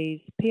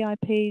 MCPs,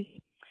 PIPs.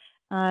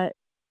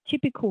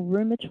 Typical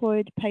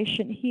rheumatoid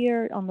patient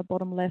here on the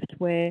bottom left,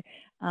 where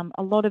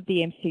a lot of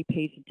the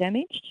MCPs are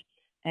damaged,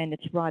 and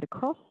it's right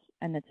across,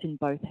 and it's in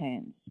both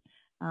hands.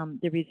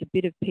 There is a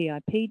bit of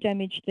PIP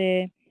damage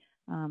there.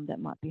 That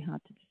might be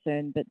hard to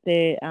discern, but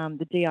the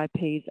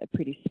DIPs are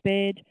pretty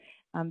spared.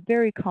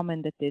 Very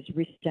common that there's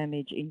wrist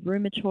damage in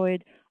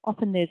rheumatoid.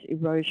 Often there's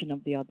erosion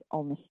of the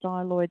ulnar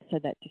styloid, so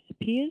that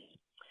disappears.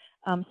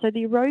 So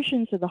the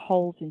erosions are the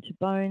holes into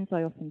bones.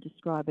 I often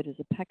describe it as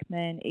a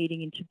Pac-Man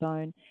eating into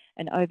bone,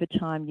 and over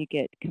time you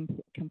get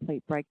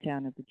complete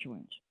breakdown of the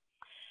joint.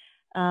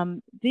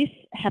 This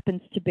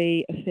happens to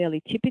be a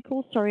fairly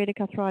typical psoriatic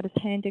arthritis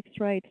hand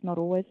X-ray. It's not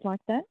always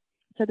like that.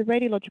 So the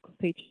radiological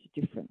features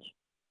are different.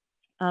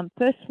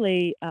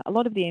 Firstly, a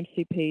lot of the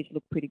MCPs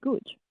look pretty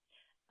good.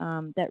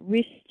 That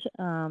wrist,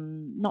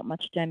 not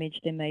much damage.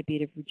 There may be a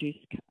bit of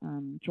reduced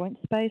joint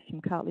space,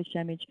 some cartilage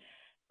damage.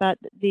 But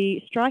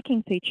the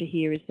striking feature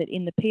here is that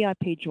in the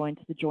PIP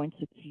joints, the joints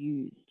are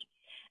fused.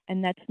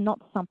 And that's not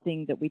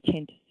something that we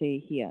tend to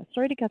see here.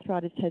 Psoriatic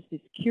arthritis has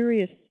this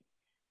curious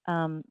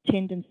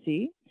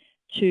tendency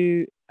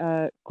to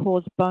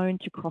cause bone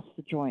to cross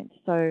the joint.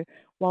 So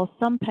while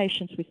some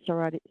patients with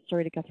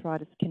psoriatic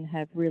arthritis can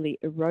have really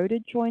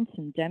eroded joints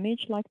and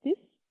damage like this,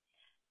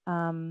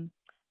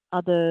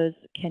 others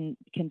can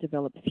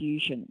develop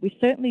fusion. We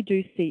certainly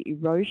do see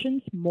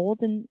erosions more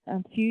than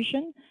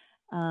fusion,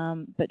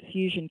 but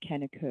fusion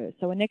can occur.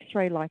 So an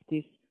X-ray like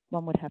this,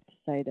 one would have to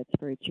say that's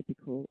very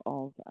typical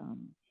of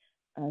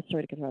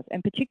psoriatic arthritis,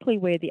 and particularly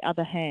where the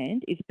other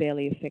hand is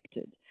barely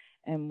affected,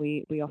 and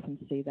we often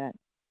see that.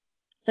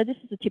 So this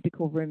is a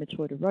typical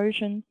rheumatoid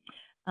erosion.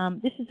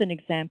 This is an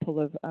example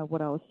of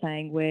what I was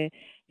saying, where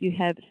you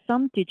have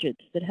some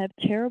digits that have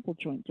terrible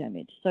joint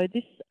damage. So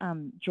this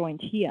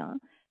joint here,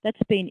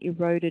 that's been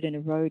eroded and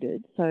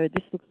eroded. So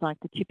this looks like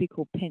the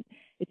typical,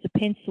 it's a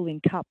pencil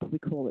in cup, we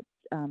call it,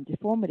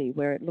 deformity,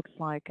 where it looks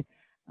like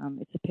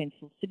it's a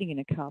pencil sitting in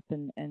a cup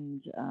and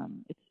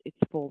it's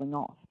falling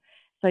off.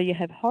 So you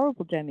have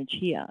horrible damage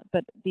here,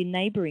 but the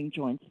neighbouring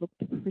joints look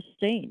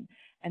pristine,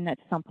 and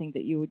that's something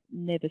that you would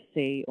never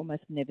see,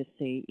 almost never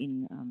see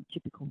in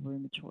typical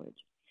rheumatoid.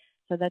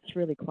 So that's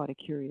really quite a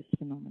curious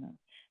phenomenon.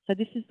 So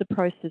this is the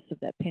process of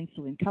that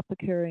pencil in cup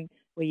occurring,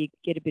 where you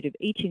get a bit of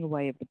eating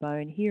away of the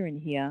bone here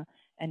and here,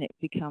 and it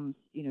becomes,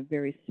 you know,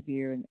 very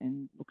severe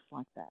and looks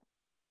like that.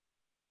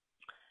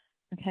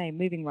 Okay,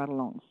 moving right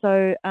along.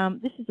 So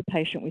this is a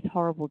patient with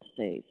horrible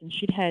disease, and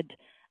she'd had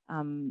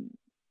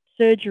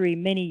surgery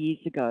many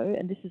years ago,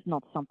 and this is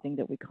not something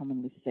that we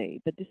commonly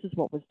see, but this is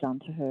what was done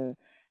to her,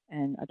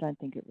 and I don't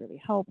think it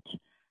really helped.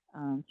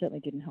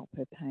 Certainly didn't help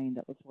her pain.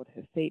 That was what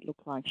her feet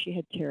looked like. She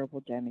had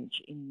terrible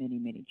damage in many,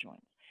 many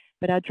joints.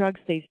 But our drugs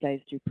these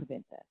days do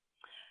prevent that.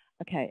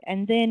 Okay,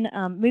 and then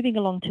moving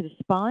along to the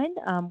spine,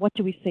 what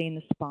do we see in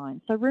the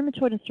spine? So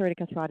rheumatoid and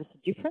psoriatic arthritis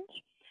are different.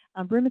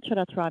 Rheumatoid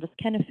arthritis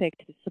can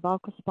affect the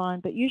cervical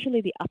spine, but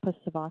usually the upper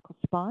cervical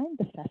spine,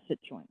 the facet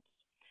joints,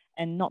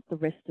 and not the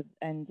rest of,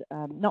 and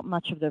not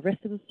much of the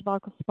rest of the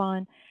cervical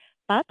spine.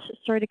 But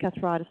psoriatic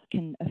arthritis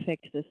can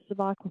affect the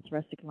cervical,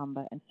 thoracic,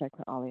 lumbar, and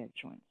sacroiliac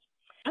joints.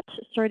 But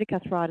psoriatic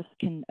arthritis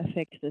can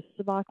affect the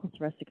cervical,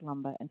 thoracic,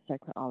 lumbar, and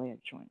sacroiliac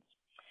joints.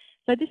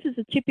 So this is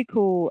a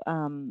typical,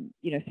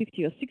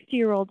 50 or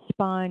 60-year-old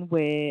spine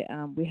where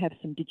we have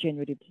some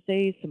degenerative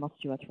disease, some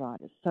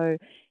osteoarthritis. So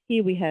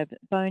here we have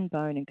bone,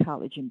 and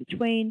cartilage in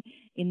between.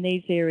 In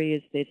these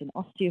areas, there's an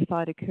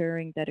osteophyte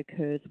occurring that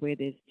occurs where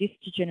there's disc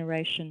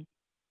degeneration.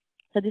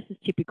 So this is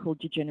typical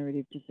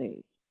degenerative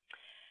disease.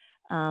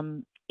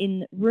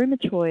 In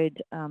rheumatoid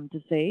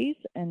disease,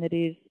 and it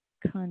is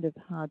kind of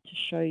hard to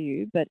show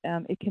you, but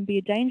it can be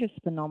a dangerous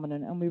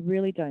phenomenon, and we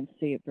really don't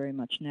see it very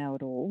much now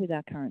at all with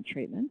our current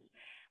treatments.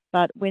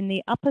 But when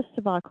the upper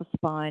cervical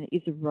spine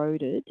is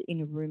eroded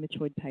in a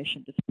rheumatoid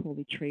patient that's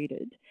poorly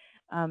treated,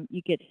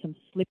 you get some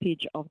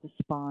slippage of the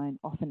spine,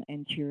 often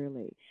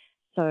anteriorly.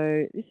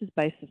 So this is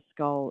base of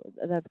skull.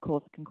 That, of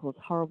course, can cause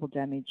horrible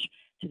damage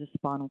to the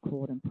spinal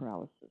cord and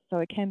paralysis. So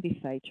it can be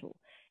fatal.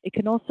 It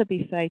can also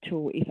be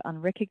fatal if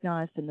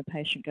unrecognised and the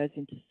patient goes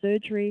into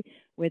surgery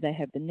where they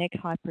have the neck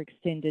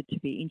hyperextended to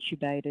be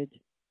intubated.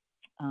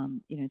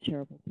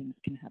 Terrible things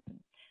can happen.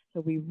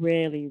 So we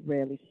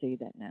rarely see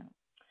that now.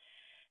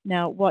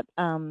 Now, what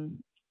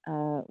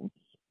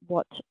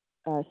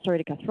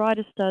psoriatic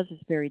arthritis does is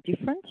very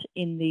different.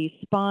 In the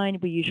spine,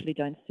 we usually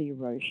don't see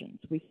erosions.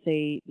 We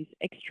see this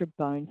extra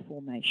bone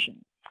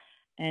formation.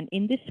 And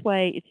in this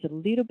way, it's a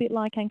little bit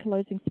like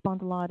ankylosing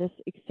spondylitis,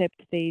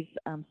 except these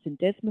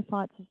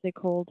syndesmophytes, as they're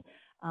called,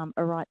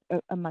 are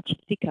much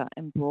thicker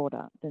and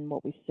broader than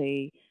what we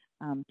see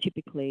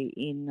typically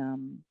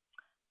in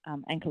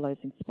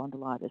ankylosing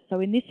spondylitis. So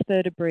in this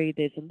vertebrae,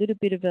 there's a little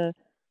bit of a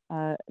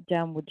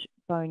downward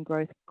bone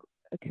growth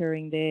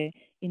occurring there.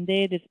 In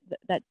there,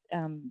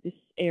 this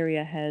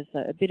area has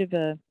a bit of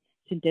a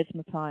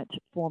syndesmophyte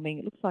forming.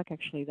 It looks like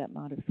actually that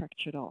might have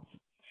fractured off.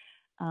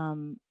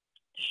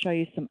 To show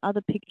you some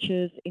other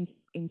pictures, in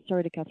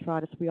psoriatic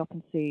arthritis, we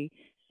often see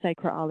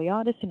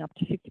sacroiliitis in up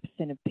to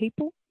 50% of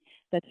people.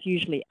 That's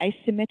usually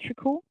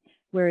asymmetrical,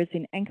 whereas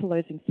in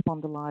ankylosing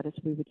spondylitis,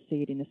 we would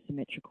see it in a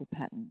symmetrical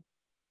pattern.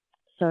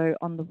 So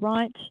on the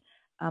right,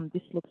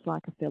 this looks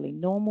like a fairly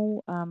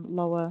normal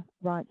lower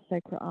right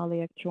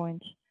sacroiliac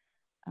joint.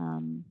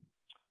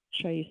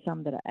 Show you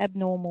some that are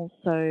abnormal.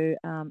 So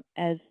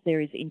as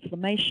there is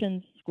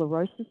inflammation,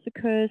 sclerosis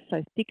occurs,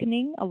 so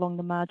thickening along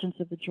the margins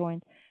of the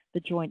joint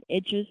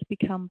edges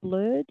become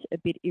blurred, a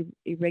bit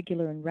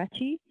irregular and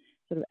ratty.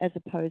 sort of as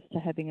opposed to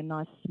having a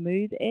nice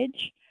smooth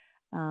edge,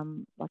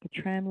 like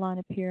a tram line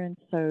appearance.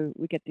 So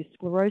we get this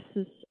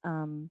sclerosis,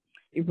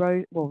 we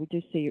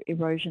do see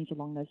erosions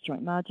along those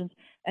joint margins,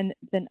 and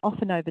then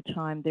often over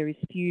time there is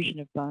fusion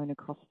of bone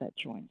across that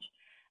joint,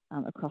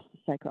 across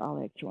the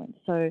sacroiliac joint.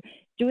 So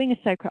doing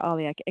a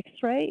sacroiliac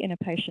x-ray in a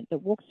patient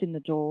that walks in the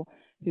door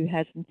who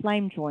has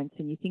inflamed joints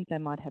and you think they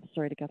might have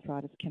psoriatic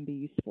arthritis can be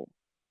useful.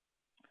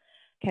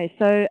 Okay,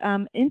 so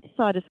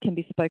enthesitis can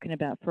be spoken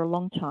about for a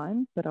long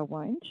time, but I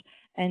won't.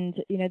 And,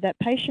 you know, that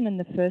patient in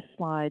the first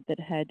slide that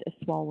had a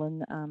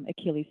swollen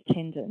Achilles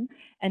tendon,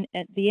 and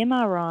the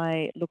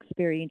MRI looks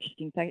very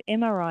interesting. In fact,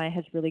 MRI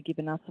has really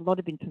given us a lot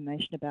of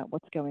information about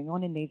what's going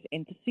on in these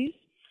entheses.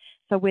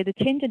 So where the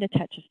tendon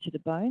attaches to the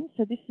bone,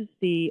 so this is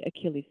the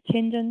Achilles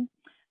tendon,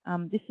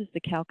 this is the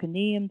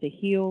calcaneum, the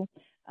heel,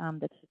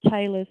 that's the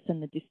talus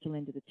and the distal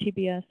end of the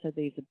tibia, so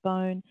these are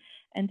bone.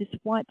 And this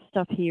white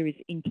stuff here is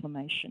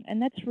inflammation,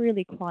 and that's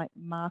really quite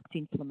marked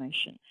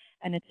inflammation.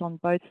 And it's on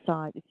both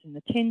sides, it's in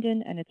the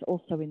tendon and it's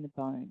also in the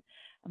bone.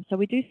 So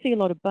we do see a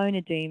lot of bone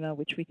edema,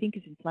 which we think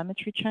is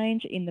inflammatory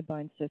change in the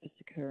bone surface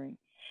occurring.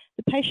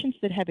 The patients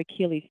that have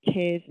Achilles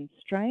tears and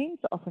strains,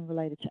 often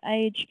related to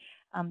age,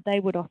 they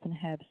would often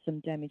have some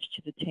damage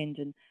to the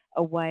tendon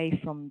away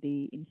from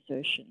the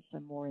insertion, so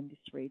more in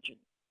this region.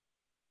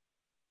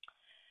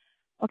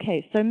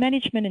 Okay, so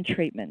management and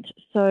treatment.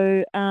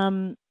 So,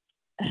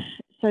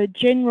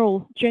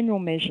 general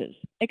measures.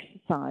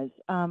 Exercise.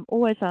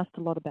 Always asked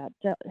a lot about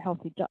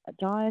healthy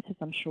diet, as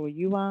I'm sure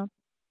you are.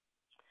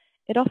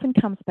 It often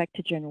comes back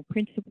to general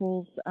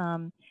principles.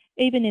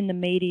 Even in the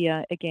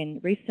media, again,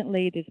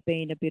 recently there's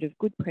been a bit of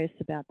good press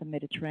about the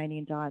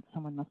Mediterranean diet.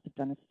 Someone must have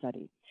done a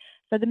study.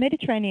 So the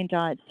Mediterranean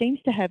diet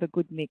seems to have a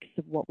good mix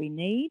of what we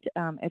need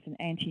as an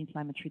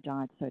anti-inflammatory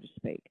diet, so to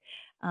speak.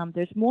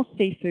 There's more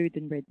seafood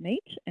than red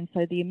meat, and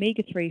so the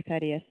omega-3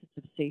 fatty acids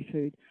of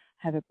seafood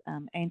have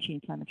an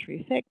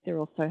anti-inflammatory effect. They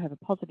also have a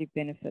positive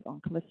benefit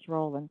on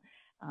cholesterol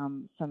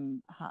and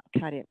some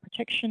cardiac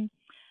protection.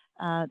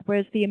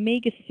 Whereas the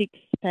omega-6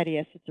 fatty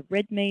acids of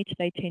red meat,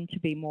 they tend to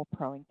be more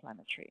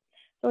pro-inflammatory.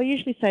 So I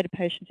usually say to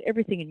patients,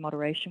 everything in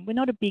moderation. We're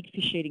not a big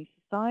fish-eating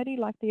society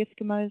like the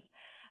Eskimos,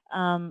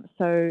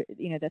 so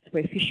you know that's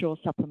where fish oil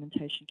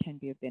supplementation can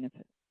be of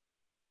benefit.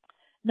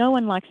 No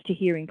one likes to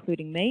hear,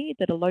 including me,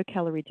 that a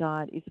low-calorie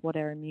diet is what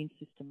our immune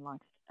system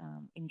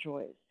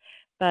enjoys.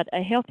 But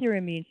a healthier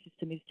immune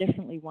system is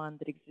definitely one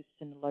that exists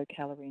in a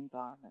low-calorie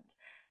environment.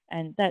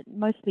 And that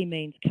mostly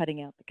means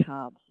cutting out the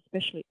carbs,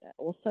 especially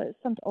also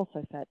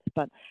fats,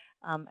 but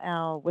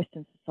our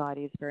Western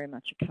society is very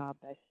much a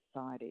carb-based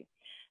society.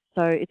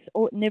 So it's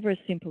never as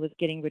simple as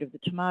getting rid of the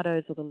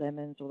tomatoes or the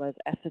lemons or those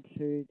acid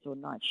foods or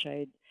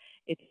nightshades.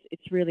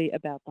 It's really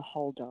about the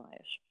whole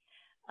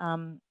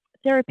diet.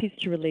 Therapies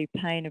to relieve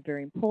pain are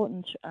very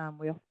important.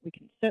 We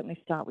can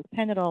certainly start with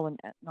Panadol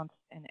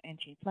and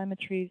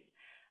anti-inflammatories.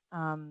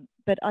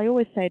 But I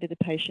always say to the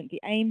patient,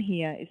 the aim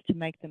here is to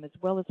make them as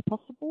well as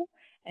possible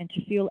and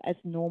to feel as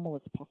normal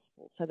as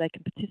possible so they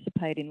can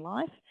participate in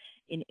life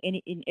in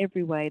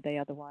every way they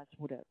otherwise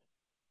would have.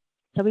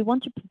 So we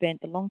want to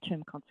prevent the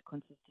long-term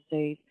consequences of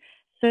disease,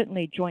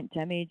 certainly joint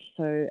damage,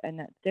 and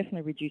that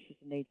definitely reduces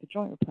the need for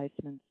joint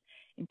replacements,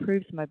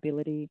 improves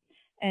mobility,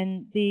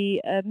 and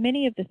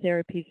many of the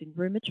therapies in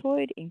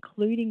rheumatoid,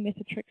 including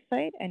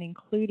methotrexate and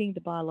including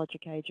the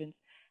biologic agents,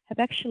 have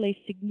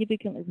actually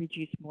significantly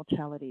reduced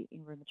mortality in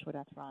rheumatoid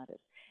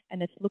arthritis,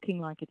 and it's looking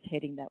like it's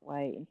heading that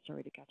way in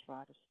psoriatic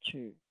arthritis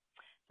too.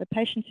 So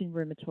patients in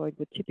rheumatoid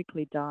would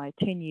typically die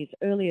 10 years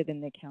earlier than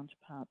their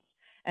counterparts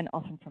and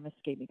often from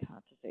ischemic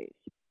heart disease.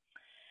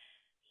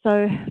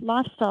 So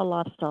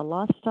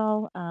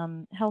lifestyle,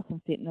 health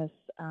and fitness,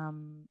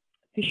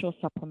 fish oil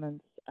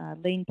supplements,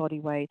 lean body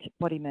weight,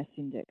 body mass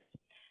index.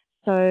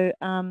 So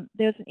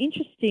there's an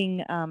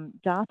interesting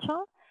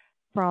data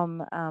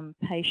from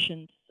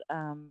patients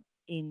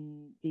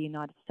in the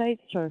United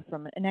States, so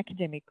from an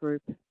academic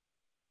group,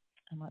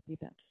 I might be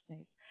about to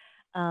sneeze,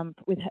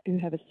 who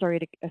have a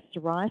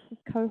psoriasis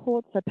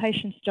cohort, so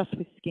patients just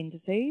with skin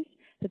disease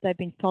that they've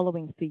been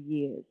following for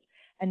years.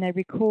 And they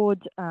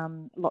record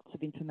lots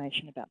of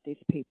information about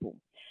these people.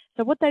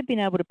 So what they've been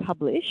able to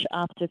publish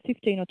after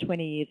 15 or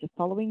 20 years of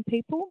following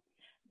people,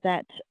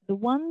 that the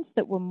ones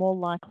that were more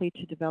likely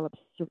to develop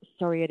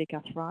psoriatic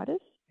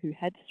arthritis, who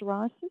had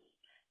psoriasis,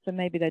 so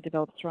maybe they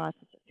developed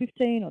psoriasis at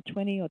 15 or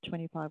 20 or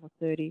 25 or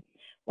 30.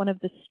 One of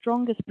the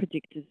strongest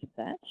predictors of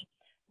that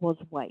was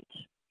weight.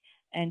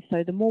 And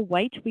so the more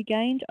weight we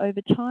gained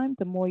over time,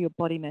 the more your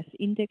body mass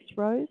index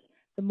rose,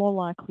 the more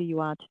likely you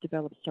are to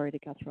develop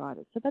psoriatic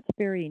arthritis. So that's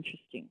very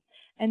interesting.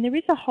 And there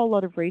is a whole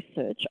lot of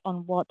research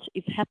on what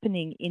is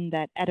happening in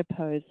that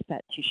adipose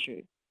fat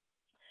tissue.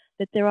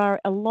 That there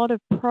are a lot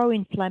of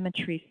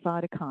pro-inflammatory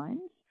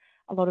cytokines,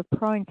 a lot of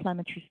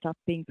pro-inflammatory stuff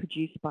being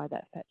produced by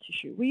that fat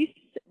tissue. We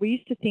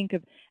used to think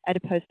of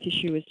adipose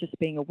tissue as just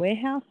being a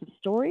warehouse of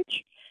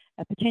storage,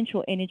 a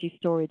potential energy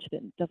storage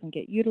that doesn't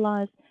get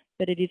utilized,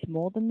 but it is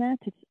more than that.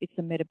 It's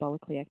a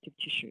metabolically active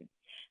tissue.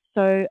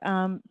 So,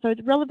 so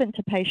it's relevant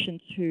to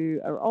patients who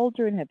are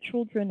older and have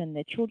children, and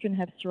their children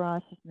have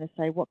psoriasis, and they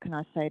say, what can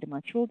I say to my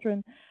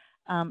children?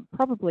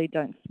 Probably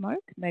don't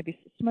smoke. Maybe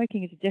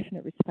smoking is a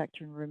definite risk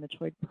factor in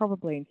rheumatoid,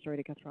 probably in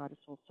psoriatic arthritis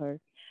also.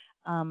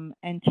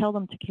 And tell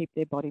them to keep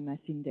their body mass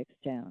index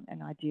down,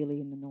 and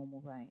ideally in the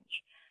normal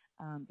range.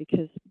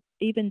 Because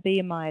even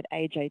BMI at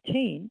age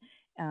 18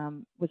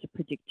 was a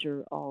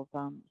predictor of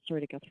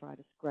psoriatic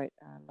arthritis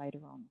later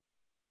on.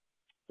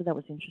 So that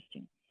was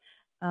interesting.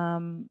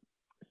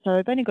 So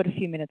I've only got a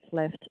few minutes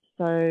left.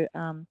 So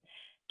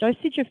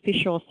dosage of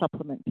fish oil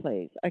supplement,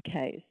 please.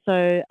 Okay,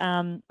 so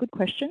good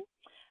question.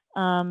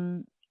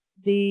 There's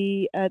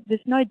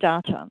no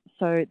data.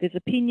 So there's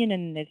opinion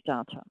and there's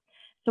data.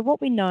 So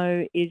what we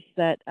know is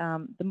that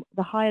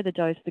the higher the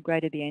dose, the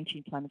greater the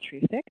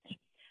anti-inflammatory effect.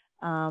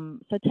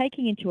 So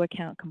taking into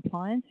account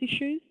compliance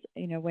issues,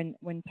 you know,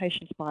 when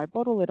patients buy a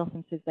bottle, it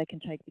often says they can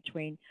take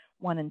between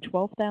 1 and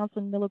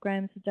 12,000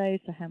 milligrams a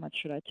day. So how much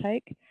should I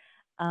take?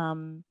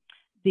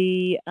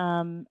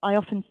 I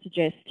often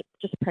suggest,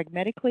 just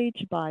pragmatically,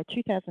 to buy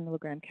 2,000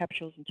 milligram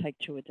capsules and take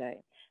 2 a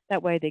day.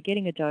 That way they're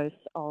getting a dose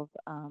of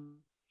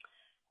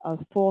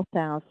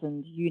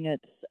 4,000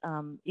 units,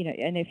 you know,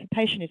 and if a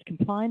patient is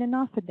compliant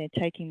enough and they're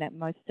taking that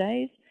most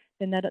days,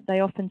 then they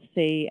often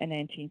see an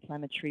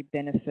anti-inflammatory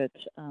benefit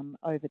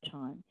over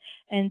time.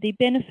 And the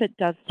benefit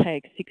does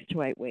take 6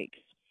 to 8 weeks.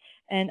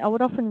 And I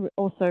would often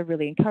also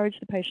really encourage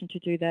the patient to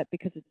do that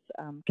because it's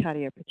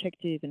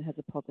cardioprotective and has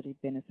a positive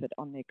benefit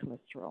on their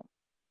cholesterol.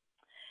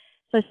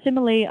 So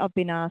similarly, I've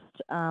been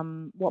asked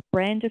what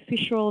brand of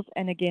fish oils,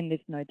 and again,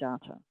 there's no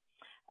data.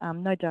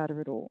 No data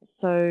at all.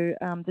 So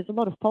there's a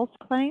lot of false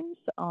claims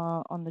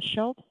on the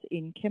shelves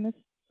in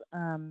chemists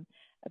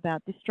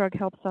about this drug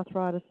helps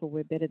arthritis or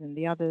we're better than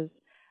the others.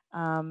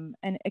 And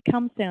it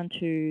comes down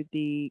to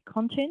the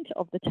content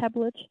of the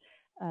tablet,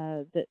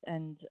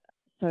 and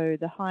so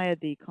the higher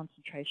the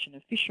concentration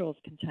of fish oils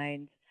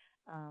contains,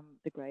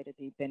 the greater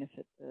the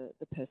benefit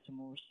the person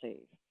will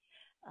receive.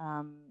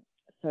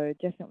 So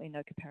definitely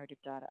no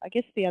comparative data. I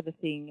guess the other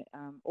thing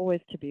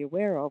always to be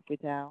aware of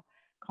with our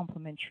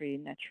complementary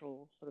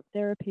natural sort of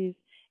therapies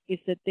is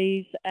that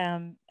these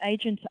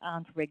agents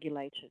aren't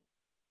regulated.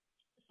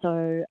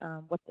 So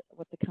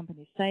what the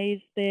company says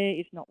there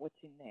is not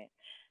what's in there.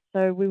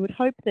 So we would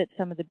hope that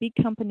some of the big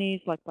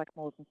companies like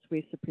Blackmores and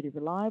Swiss are pretty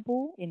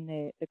reliable in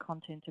the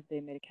content of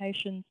their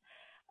medications.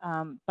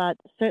 But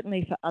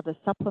certainly for other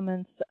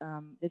supplements,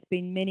 there's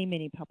been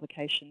many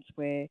publications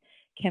where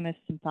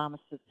chemists and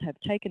pharmacists have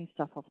taken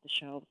stuff off the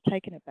shelves,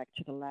 taken it back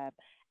to the lab,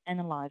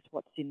 analysed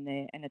what's in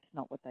there, and it's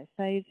not what they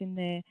say is in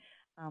there.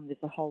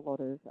 There's a whole lot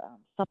of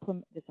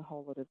there's a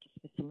whole lot of just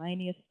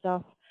miscellaneous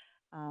stuff.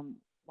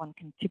 One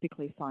can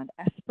typically find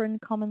aspirin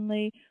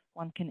commonly.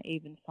 One can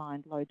even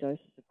find low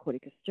doses of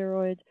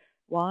corticosteroid.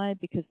 Why?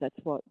 Because that's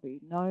what we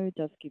know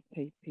does give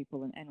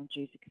people an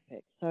analgesic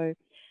effect. So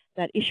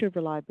that issue of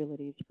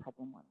reliability is a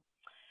problem one.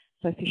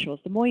 So fish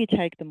oils, the more you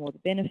take, the more the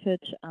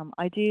benefit.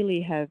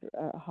 Ideally have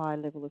a high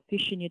level of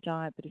fish in your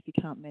diet, but if you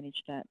can't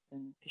manage that,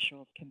 then fish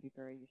oils can be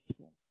very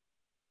useful.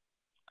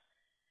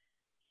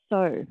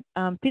 So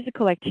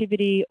physical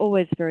activity,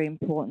 always very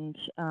important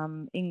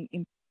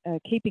in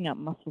keeping up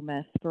muscle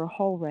mass for a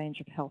whole range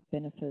of health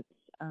benefits.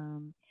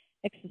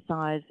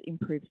 Exercise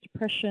improves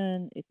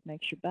depression, it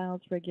makes your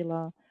bowels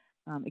regular,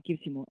 it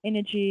gives you more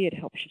energy, it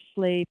helps you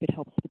sleep, it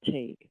helps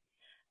fatigue.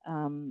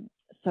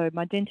 So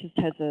my dentist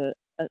has a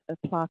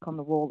plaque on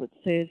the wall that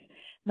says,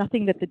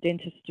 nothing that the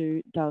dentist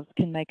does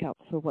can make up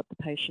for what the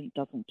patient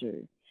doesn't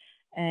do.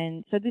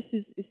 And so this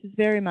is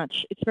very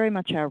much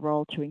our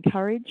role to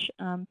encourage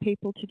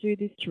people to do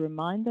this, to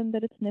remind them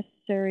that it's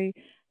necessary.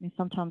 I mean,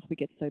 sometimes we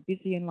get so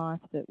busy in life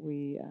that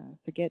we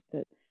forget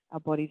that our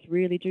bodies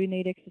really do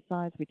need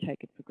exercise. We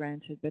take it for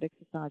granted, but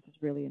exercise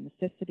is really a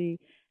necessity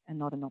and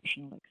not an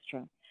optional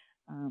extra.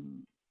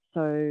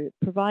 So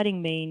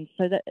providing means,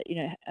 so that,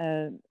 you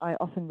know, I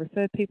often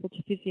refer people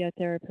to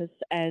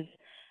physiotherapists as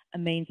a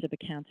means of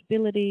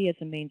accountability, as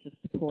a means of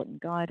support and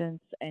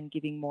guidance, and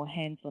giving more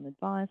hands-on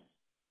advice,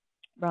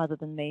 rather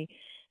than me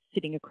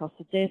sitting across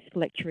the desk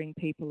lecturing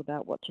people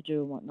about what to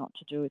do and what not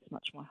to do. It's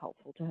much more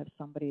helpful to have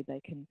somebody they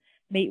can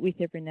meet with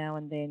every now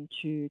and then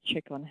to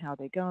check on how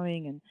they're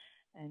going and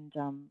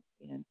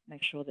you know,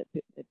 make sure that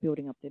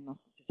building up their muscles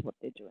is what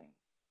they're doing.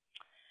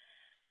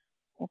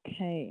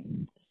 Okay,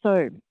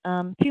 so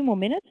a few more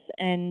minutes,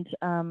 and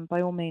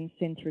by all means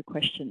send through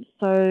questions.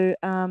 So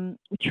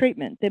with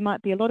treatment, there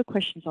might be a lot of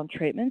questions on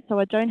treatment, so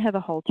I don't have a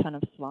whole ton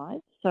of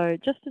slides. So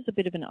just as a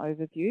bit of an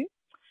overview,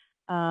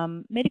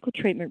 medical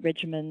treatment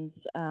regimens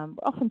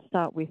often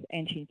start with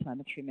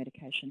anti-inflammatory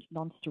medications,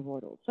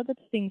 non-steroidal. So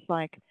that's things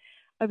like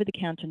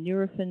over-the-counter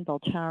Nurofen,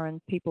 Voltaren,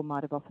 people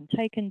might have often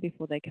taken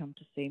before they come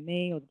to see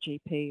me or the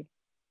GP.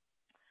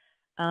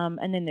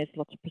 And then there's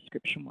lots of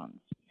prescription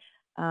ones.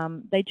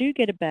 They do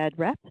get a bad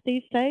rap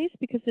these days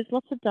because there's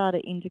lots of data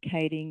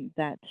indicating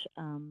that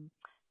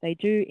they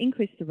do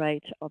increase the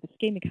rate of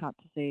ischemic heart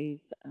disease.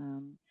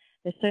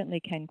 They certainly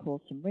can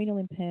cause some renal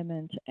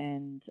impairment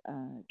and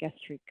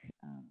gastric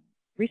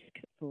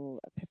risk for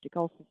peptic peptic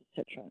ulcers,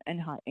 etc.,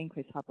 and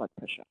increased high blood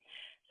pressure.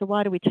 So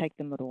why do we take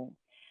them at all?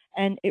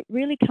 And it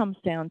really comes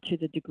down to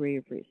the degree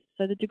of risk.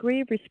 So the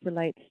degree of risk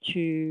relates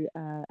to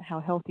how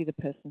healthy the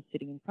person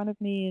sitting in front of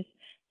me is.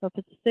 So if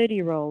it's a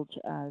 30-year-old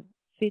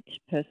fit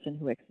person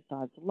who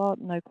exercises a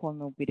lot, no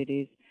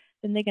comorbidities,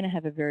 then they're going to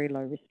have a very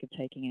low risk of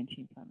taking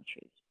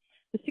anti-inflammatories.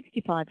 The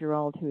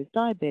 65-year-old who is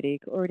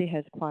diabetic already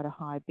has quite a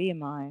high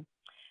BMI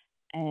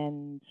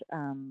and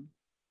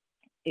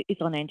is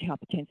on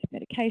antihypertensive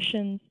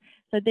medications,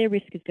 so their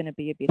risk is going to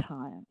be a bit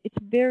higher. It's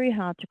very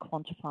hard to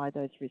quantify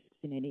those risks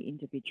in any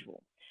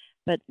individual,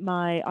 but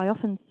I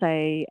often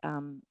say,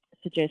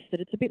 suggest that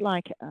it's a bit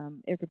like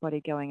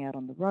everybody going out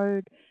on the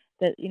road,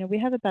 that we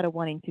have about a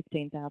 1 in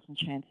 15,000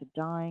 chance of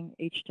dying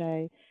each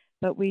day,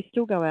 but we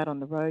still go out on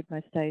the road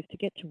most days to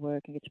get to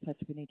work and get to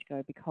places we need to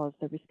go because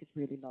the risk is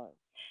really low.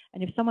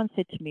 And if someone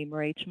said to me,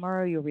 Marie,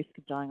 tomorrow your risk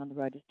of dying on the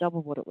road is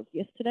double what it was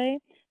yesterday,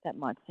 that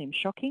might seem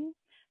shocking.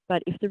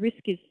 But if the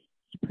risk is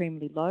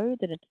supremely low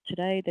then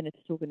it's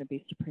still going to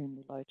be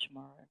supremely low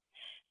tomorrow.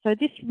 So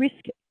this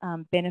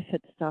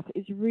risk-benefit stuff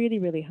is really,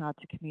 really hard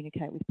to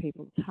communicate with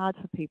people. It's hard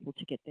for people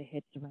to get their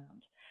heads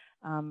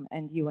around,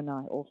 and you and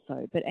I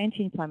also. But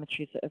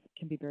anti-inflammatories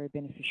can be very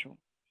beneficial.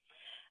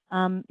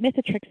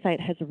 Methotrexate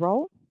has a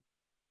role.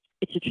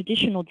 It's a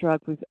traditional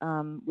drug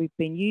we've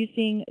been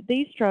using.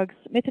 These drugs,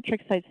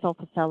 methotrexate,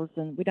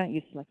 sulfasalazine, we don't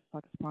use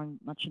cyclosporine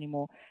much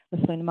anymore,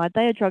 leflunomide,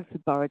 they are drugs we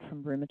borrowed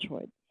from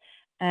rheumatoid.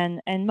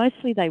 And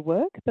mostly they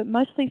work, but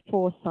mostly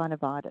for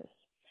synovitis.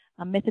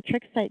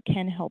 Methotrexate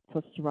can help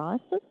for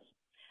psoriasis.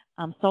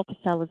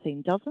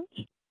 Sulfasalazine doesn't.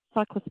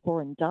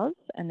 Cyclosporin does,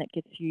 and that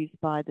gets used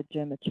by the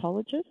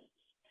dermatologists.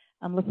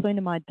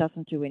 Leflunomide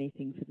doesn't do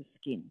anything for the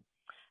skin.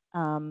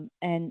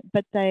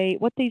 But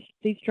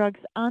these drugs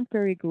aren't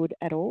very good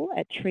at all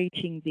at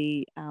treating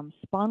the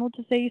spinal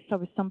disease.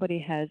 So if somebody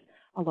has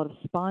a lot of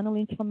spinal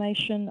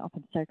inflammation,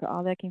 often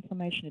sacroiliac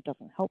inflammation, it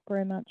doesn't help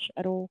very much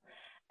at all.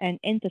 And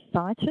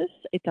enthesitis,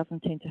 it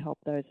doesn't tend to help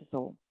those at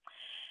all.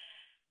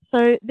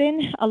 So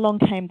then along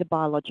came the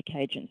biologic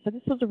agents. So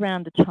this was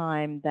around the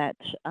time that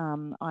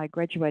I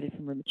graduated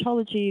from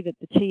rheumatology, that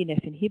the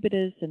TNF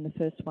inhibitors, and the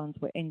first ones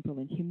were Enbrel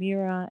and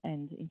Humira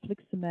and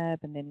infliximab,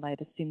 and then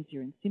later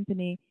Cimzia and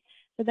Simponi.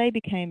 So they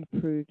became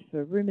approved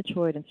for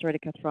rheumatoid and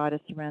psoriatic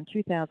arthritis around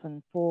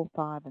 2004,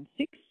 5 and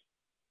 6.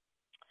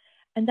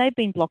 And they've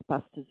been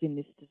blockbusters in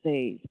this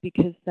disease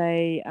because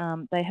they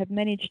have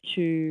managed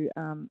to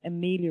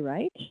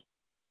ameliorate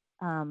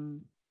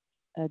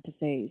a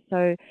disease.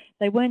 So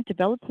they weren't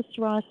developed for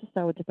psoriasis,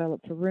 they were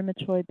developed for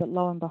rheumatoid, but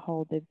lo and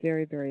behold, they're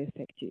very, very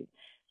effective.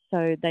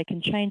 So they can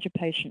change a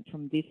patient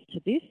from this to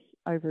this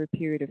over a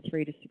period of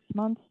 3 to 6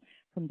 months,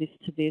 from this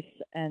to this,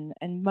 and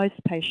most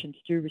patients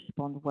do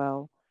respond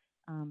well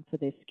for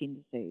their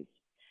skin disease.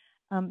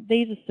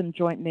 These are some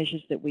joint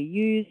measures that we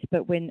use,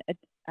 but when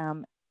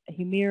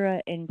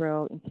Humira,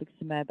 Enbrel,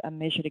 infliximab are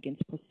measured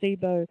against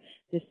placebo,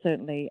 there's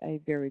certainly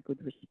a very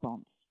good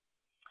response.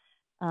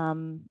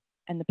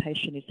 And the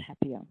patient is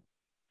happier.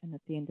 And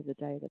at the end of the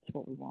day, that's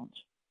what we want.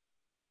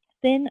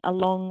 Then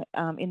along,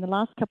 in the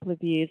last couple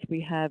of years,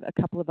 we have a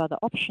couple of other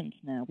options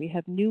now. We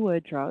have newer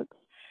drugs,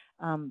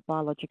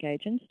 biologic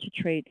agents, to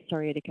treat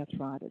psoriatic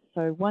arthritis.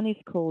 So one is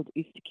called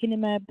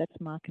ustekinumab, that's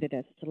marketed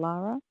as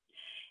Stelara.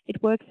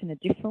 It works in a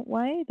different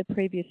way. The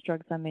previous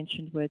drugs I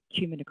mentioned were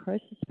tumor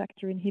necrosis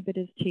factor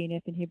inhibitors,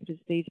 TNF inhibitors.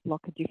 These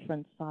block a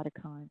different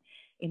cytokine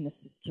in the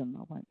system.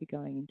 I won't be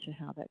going into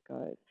how that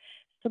goes.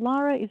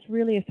 Stelara is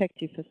really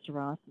effective for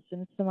psoriasis,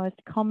 and it's the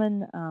most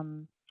common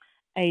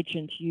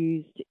agent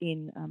used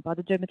by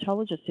the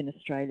dermatologists in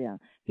Australia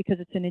because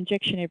it's an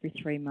injection every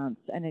 3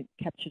 months and it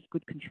captures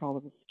good control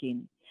of the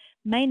skin.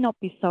 May not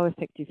be so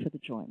effective for the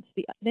joints.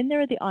 Then there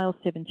are the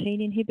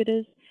IL-17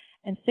 inhibitors,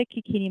 and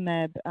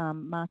secukinumab,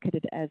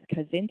 marketed as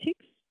Cosentyx,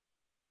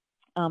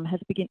 has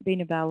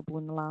been available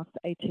in the last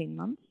 18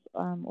 months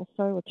or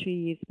so, or 2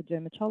 years for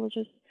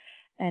dermatologists,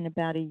 and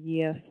about a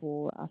year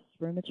for us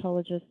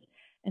rheumatologists.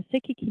 And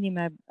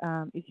secukinumab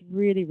is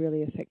really,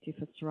 really effective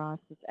for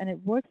psoriasis, and it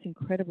works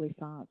incredibly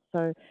fast.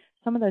 So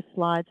some of those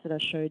slides that I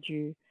showed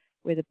you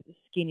where the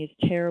skin is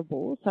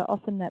terrible, so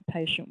often that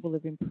patient will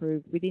have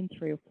improved within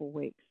 3 or 4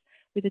 weeks.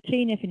 With the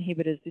TNF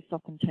inhibitors, this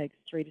often takes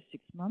 3 to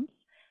 6 months,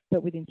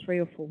 but within 3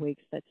 or 4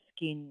 weeks, that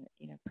skin,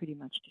 pretty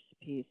much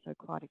disappears. So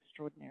quite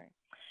extraordinary.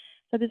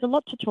 So there's a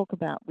lot to talk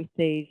about with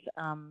these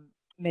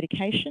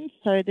medications.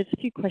 So there's a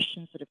few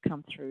questions that have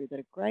come through that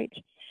are great.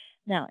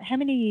 Now, how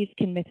many years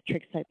can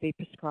methotrexate be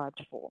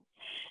prescribed for?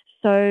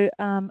 So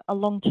a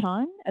long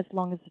time, as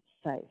long as it's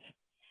safe.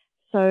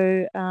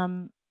 So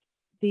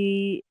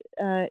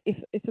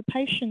if a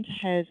patient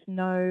has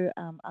no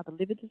other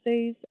liver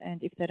disease,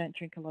 and if they don't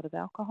drink a lot of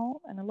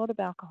alcohol, and a lot of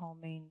alcohol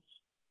means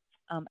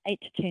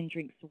 8 to 10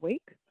 drinks a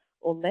week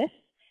or less,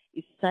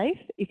 is safe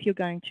if you're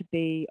going to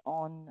be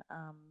on,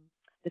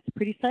 that's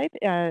pretty safe,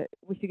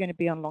 if you're going to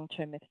be on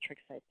long-term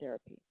methotrexate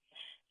therapy.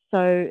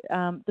 So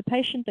the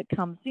patient that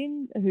comes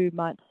in who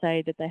might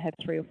say that they have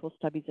 3 or 4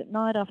 stubbies at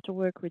night after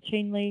work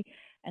routinely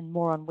and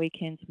more on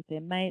weekends with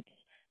their mates,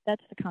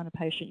 that's the kind of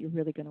patient you're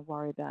really going to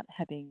worry about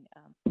having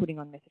putting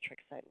on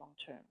methotrexate long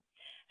term.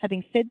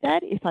 Having said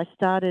that, if I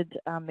started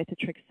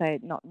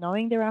methotrexate not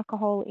knowing their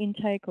alcohol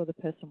intake, or the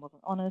person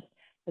wasn't honest,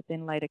 but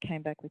then later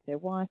came back with their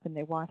wife and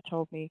their wife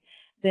told me,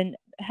 then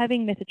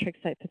having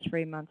methotrexate for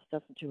 3 months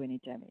doesn't do any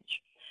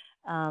damage.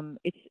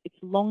 It's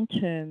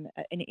long-term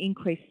an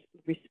increased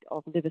risk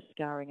of liver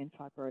scarring and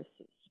fibrosis.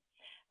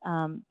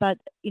 But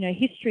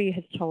history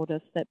has told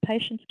us that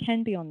patients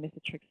can be on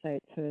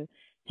methotrexate for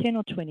 10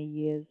 or 20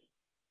 years.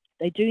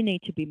 They do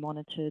need to be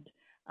monitored.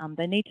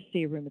 They need to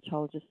see a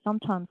rheumatologist.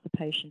 Sometimes the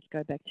patients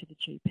go back to the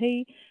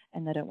GP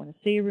and they don't want to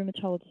see a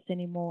rheumatologist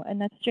anymore, and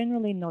that's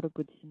generally not a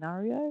good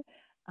scenario,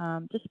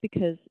 just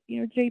because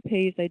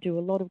GPs, they do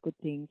a lot of good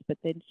things, but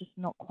they're just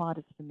not quite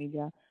as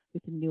familiar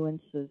with the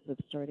nuances of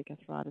psoriatic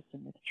arthritis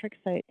and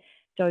methotrexate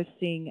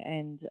dosing,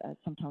 and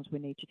sometimes we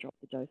need to drop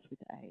the dose with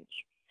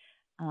age.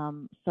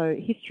 So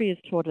history has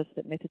taught us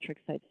that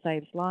methotrexate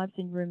saves lives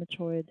in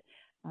rheumatoid,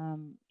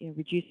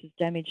 reduces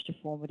damage,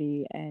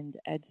 deformity, and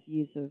adds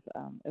years of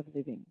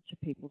living to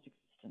people's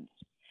existence.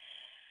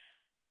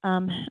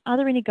 Are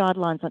there any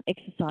guidelines on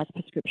exercise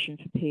prescription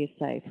for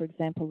PSA? For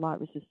example, light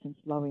resistance,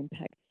 low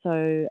impact.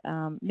 So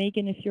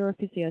Megan, if you're a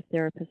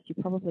physiotherapist, you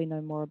probably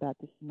know more about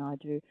this than I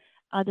do.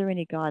 Are there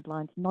any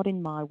guidelines? Not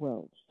in my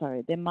world.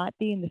 So there might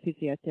be in the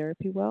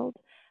physiotherapy world,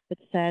 but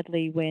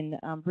sadly when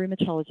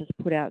rheumatologists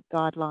put out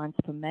guidelines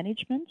for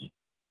management,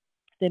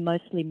 they're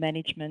mostly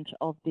management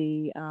of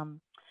the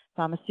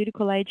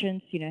pharmaceutical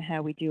agents,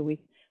 how we deal with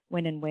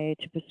when and where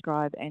to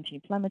prescribe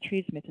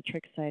anti-inflammatories,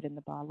 methotrexate, and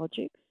the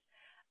biologics.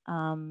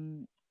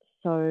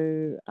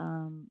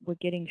 We're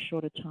getting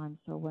shorter time,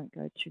 so I won't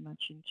go too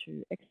much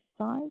into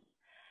exercise.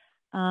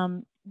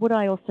 Would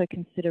I also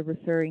consider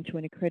referring to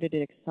an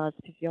accredited exercise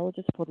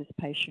physiologist for this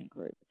patient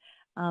group?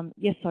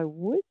 Yes, I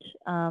would.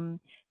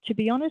 To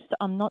be honest,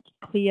 I'm not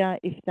clear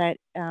if that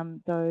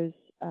those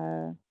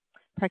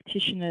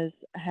practitioners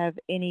have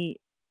any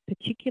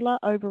particular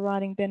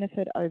overriding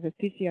benefit over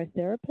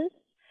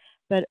physiotherapists,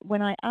 but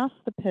when I ask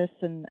the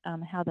person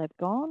how they've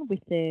gone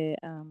with their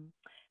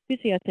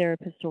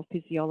physiotherapist or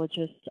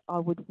physiologist, I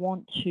would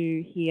want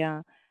to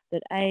hear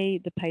that A,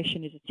 the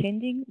patient is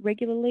attending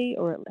regularly,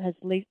 or has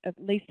at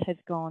least has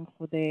gone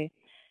for their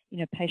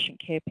patient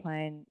care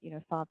plan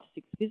 5 to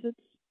 6 visits,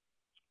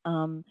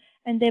 and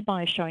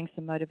thereby showing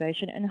some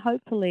motivation, and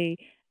hopefully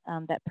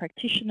that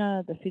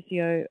practitioner, the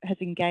physio, has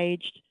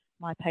engaged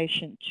my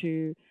patient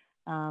to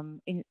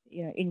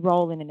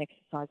enroll in an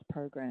exercise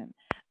program.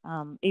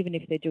 Even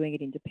if they're doing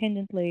it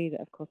independently,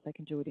 of course they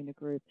can do it in a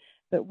group,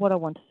 but what I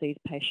want to see is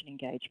patient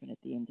engagement at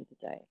the end of the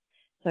day.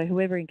 So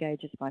whoever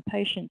engages my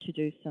patient to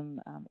do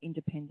some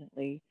independent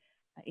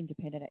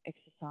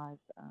exercise,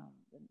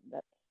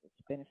 that's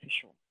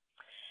beneficial.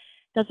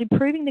 Does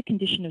improving the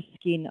condition of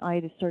skin,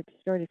 i.e. the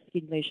psoriatic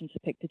skin lesions,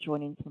 affect the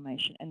joint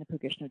inflammation and the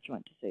progression of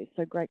joint disease?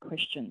 So great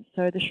question.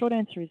 So the short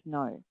answer is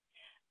no.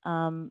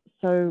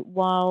 So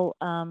while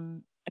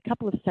a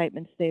couple of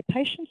statements there,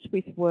 patients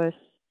with worse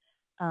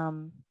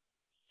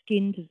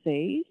skin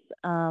disease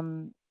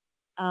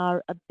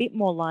are a bit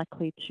more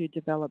likely to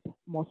develop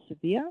more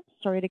severe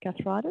psoriatic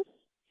arthritis,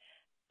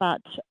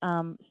 but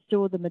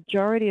still the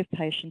majority of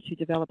patients who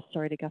develop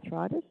psoriatic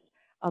arthritis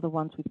are the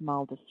ones with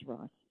milder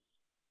psoriasis.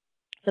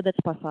 So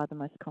that's by far the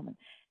most common.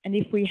 And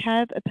if we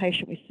have a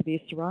patient with severe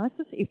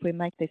psoriasis, if we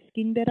make their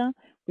skin better,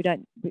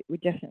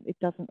 it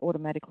doesn't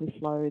automatically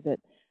flow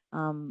that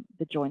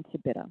the joints are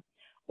better.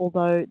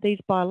 Although these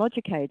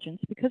biologic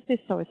agents, because they're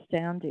so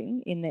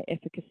astounding in their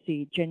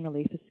efficacy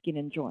generally for skin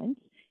and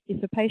joints,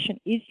 if a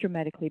patient is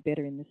dramatically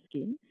better in the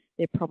skin,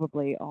 they're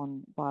probably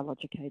on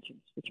biologic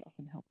agents, which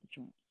often help the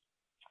joints.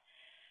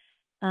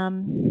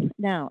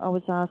 Now, I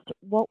was asked,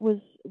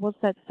 was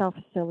that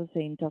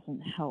sulfasalazine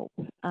doesn't help?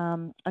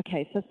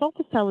 Okay, so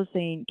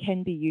sulfasalazine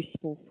can be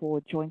useful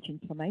for joint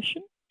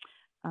inflammation.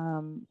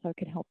 So it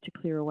can help to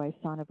clear away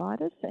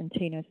synovitis and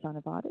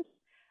tenosynovitis.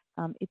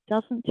 It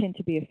doesn't tend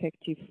to be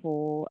effective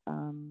for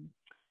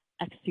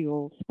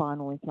axial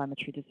spinal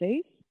inflammatory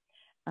disease.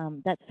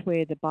 That's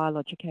where the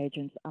biologic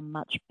agents are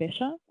much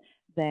better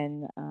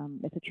than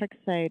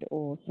methotrexate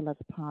or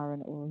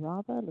cilazaparin or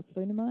Arava,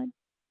 leflunomide.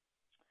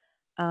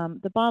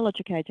 The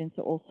biologic agents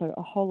are also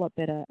a whole lot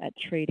better at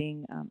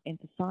treating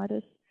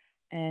enthesitis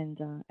and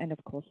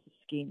of course the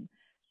skin.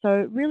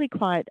 So really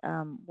quite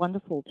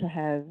wonderful to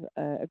have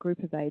a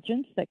group of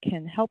agents that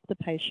can help the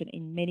patient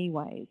in many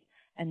ways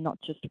and not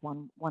just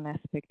one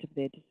aspect of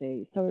their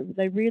disease. So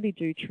they really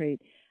do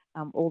treat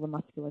all the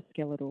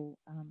musculoskeletal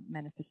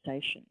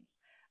manifestations.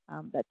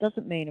 That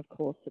doesn't mean, of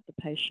course, that the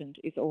patient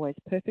is always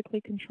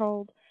perfectly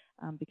controlled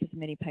because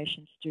many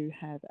patients do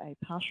have a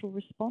partial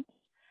response.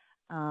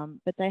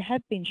 But they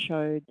have been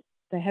shown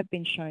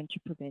to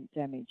prevent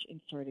damage in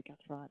psoriatic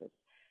arthritis.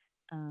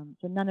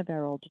 So none of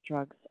our older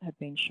drugs have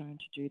been shown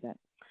to do that.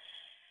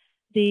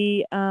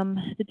 The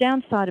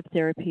downside of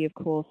therapy, of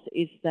course,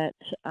 is that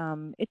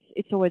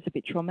it's always a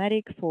bit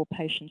traumatic for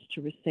patients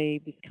to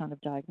receive this kind of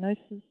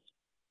diagnosis.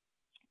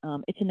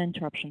 It's an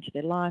interruption to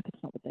their life.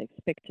 It's not what they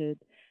expected.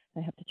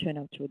 They have to turn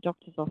up to a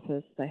doctor's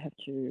office. They have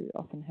to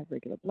often have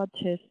regular blood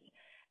tests.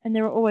 And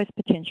there are always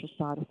potential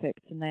side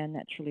effects, and they are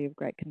naturally of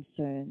great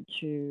concern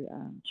to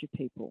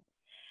people.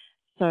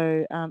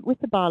 So with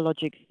the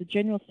biologics, the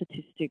general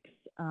statistics,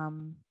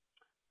 1%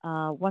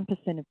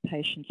 of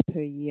patients per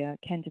year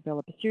can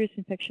develop a serious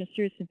infection. A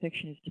serious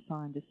infection is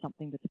defined as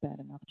something that's bad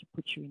enough to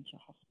put you into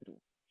hospital.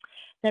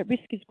 That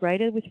risk is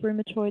greater with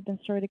rheumatoid than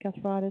psoriatic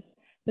arthritis,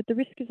 but the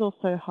risk is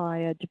also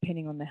higher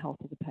depending on the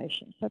health of the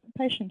patient. So if a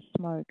patient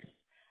smokes,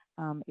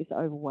 is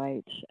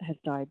overweight, has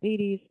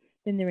diabetes,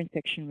 then their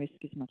infection risk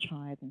is much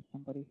higher than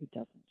somebody who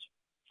doesn't.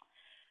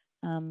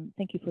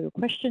 Thank you for your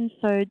question.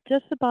 So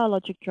does the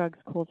biologic drugs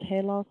cause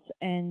hair loss?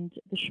 And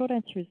the short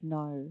answer is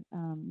no,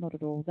 not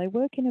at all. They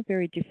work in a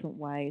very different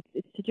way.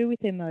 It's to do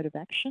with their mode of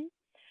action.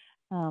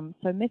 So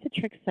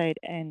methotrexate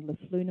and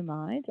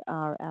leflunomide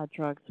are our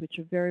drugs which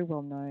are very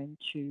well known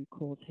to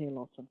cause hair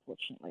loss,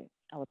 unfortunately,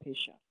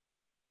 alopecia.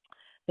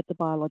 But the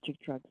biologic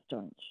drugs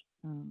don't.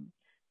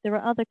 There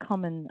are other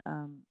common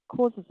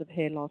causes of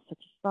hair loss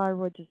such as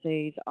thyroid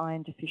disease,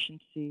 iron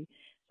deficiency.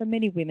 So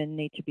many women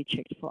need to be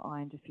checked for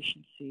iron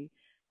deficiency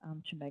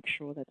to make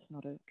sure that's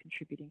not a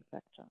contributing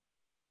factor.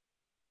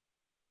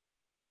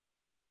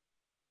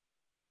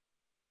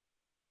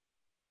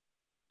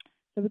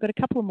 So we've got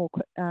a couple of more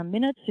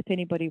minutes if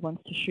anybody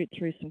wants to shoot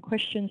through some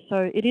questions.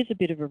 So it is a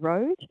bit of a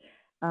road,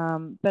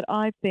 but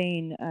I've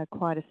been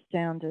quite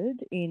astounded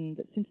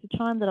since the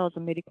time that I was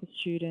a medical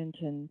student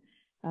and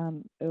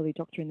early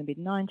doctor in the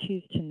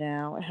mid-90s to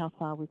now, how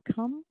far we've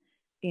come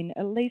in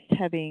at least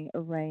having a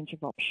range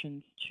of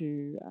options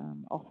to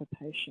offer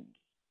patients.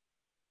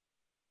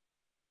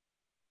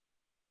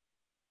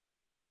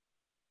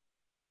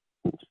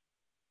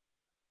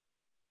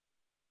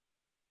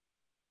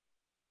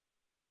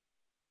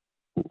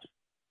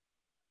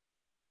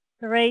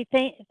 Marie,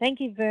 thank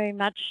you very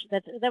much.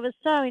 That was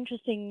so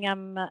interesting.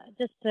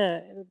 Just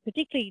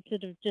particularly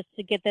just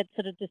to get that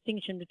sort of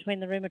distinction between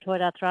the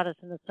rheumatoid arthritis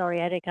and the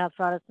psoriatic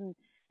arthritis,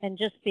 and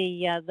just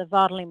the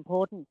vital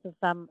importance of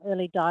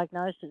early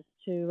diagnosis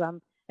to,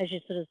 as you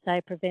sort of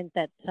say, prevent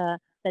that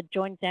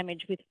joint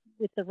damage with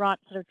the right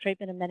sort of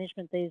treatment and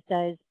management these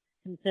days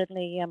can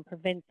certainly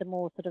prevent the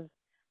more sort of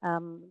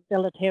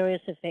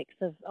deleterious effects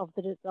of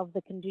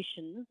the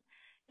conditions.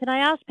 Can I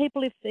ask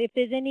people if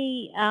there's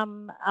any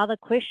other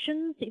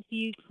questions? If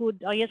you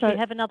could, oh yes, we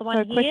have another one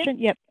here. Question,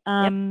 yep.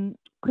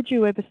 Could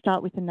you ever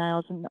start with the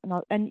nails?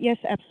 And yes,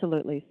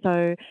 absolutely.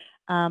 So,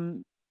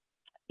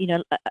 you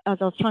know, as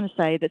I was trying to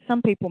say, that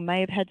some people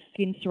may have had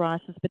skin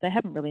psoriasis, but they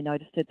haven't really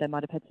noticed it. They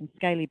might have had some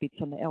scaly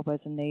bits on the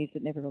elbows and knees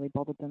that never really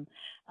bothered them.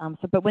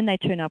 But when they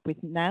turn up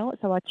with nails,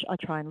 so I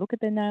try and look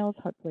at their nails.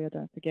 Hopefully I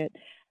don't forget.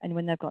 And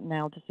when they've got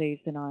nail disease,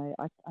 then I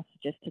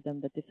suggest to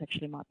them that this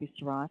actually might be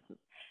psoriasis.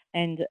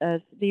 And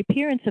the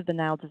appearance of the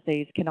nail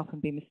disease can often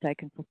be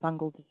mistaken for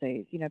fungal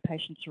disease. You know,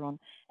 patients are on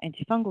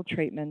antifungal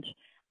treatment,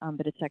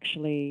 but it's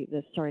actually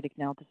the psoriatic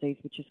nail disease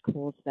which has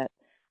caused that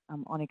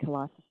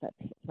onycholysis, that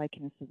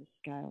flakiness of the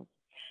scales.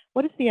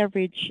 What is the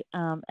average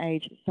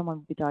age someone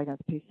would be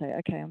diagnosed with PSA?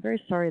 Okay, I'm very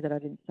sorry that I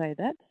didn't say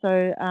that.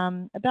 So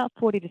about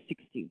 40 to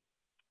 60,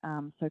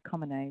 so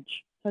common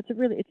age. So it's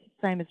the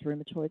same as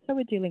rheumatoid. So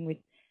we're dealing with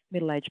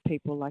middle-aged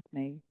people like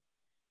me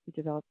who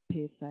develop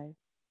PSA.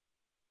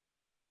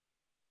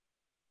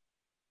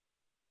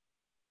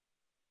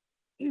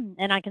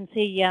 And I can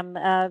see as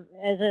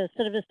a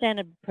sort of a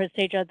standard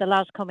procedure, the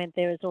last comment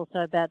there is also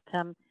about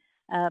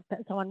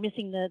someone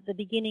missing the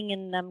beginning,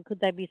 and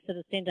could they be sort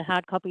of sent a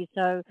hard copy.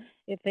 So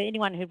if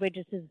anyone who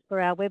registers for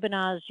our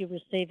webinars, you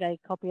receive a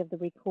copy of the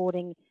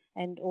recording,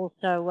 and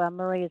also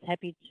Marie is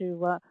happy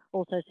to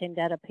also send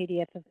out a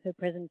PDF of her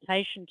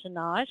presentation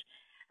tonight.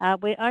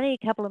 We're only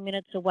a couple of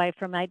minutes away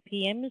from 8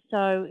 p.m,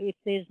 so if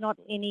there's not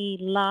any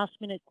last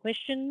minute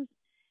questions,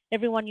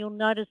 everyone, you'll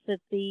notice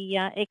that the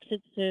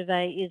exit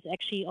survey is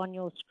actually on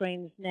your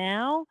screens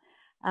now.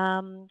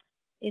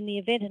 In the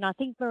event, and I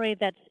think, Marie,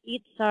 that's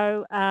it.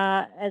 So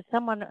as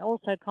someone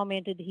also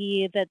commented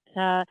here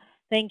that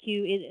thank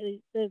you,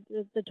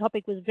 the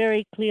topic was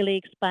very clearly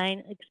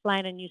explained,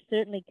 and you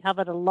certainly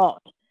covered a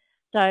lot.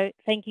 So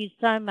thank you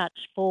so much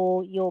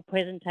for your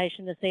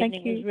presentation this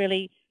evening. It was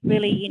really,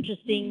 really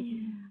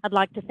interesting. I'd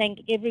like to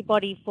thank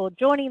everybody for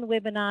joining the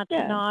webinar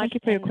tonight. Thank you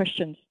for your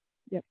questions.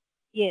 Yep.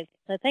 Yes,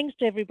 so thanks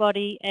to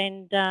everybody,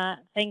 and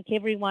thank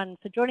everyone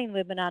for joining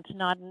the webinar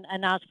tonight,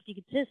 and ask if you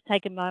could just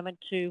take a moment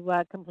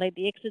to complete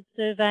the exit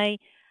survey.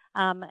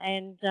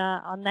 And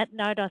on that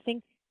note, I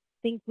think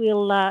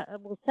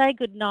we'll say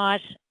good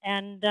night.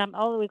 And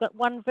we've got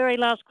one very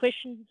last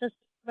question, just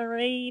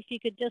Marie, if you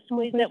could just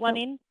squeeze that one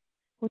in.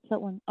 What's that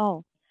one?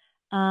 Oh,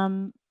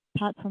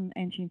 apart from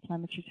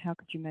anti-inflammatories, how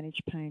could you manage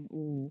pain?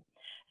 Ooh.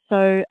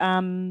 So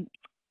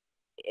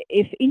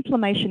if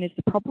inflammation is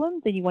the problem,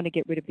 then you want to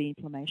get rid of the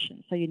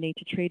inflammation. So you need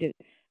to treat it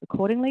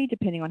accordingly,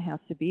 depending on how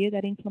severe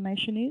that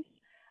inflammation is.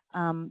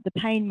 The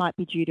pain might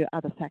be due to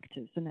other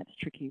factors, and that's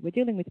tricky. We're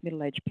dealing with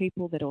middle-aged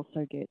people that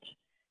also get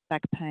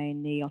back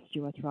pain, knee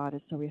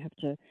osteoarthritis, so we have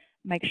to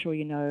make sure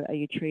you know, are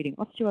you treating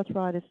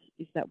osteoarthritis?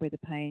 Is that where the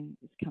pain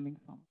is coming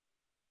from?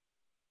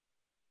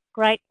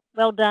 Great.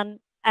 Well done.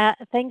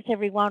 Thanks,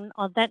 everyone.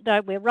 On that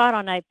note, we're right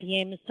on 8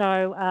 p.m,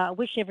 so I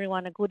wish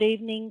everyone a good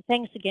evening.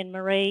 Thanks again,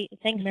 Marie.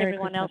 Thanks, Merry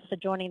everyone Christmas. else for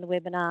joining the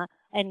webinar,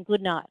 and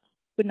good night.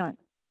 Good night.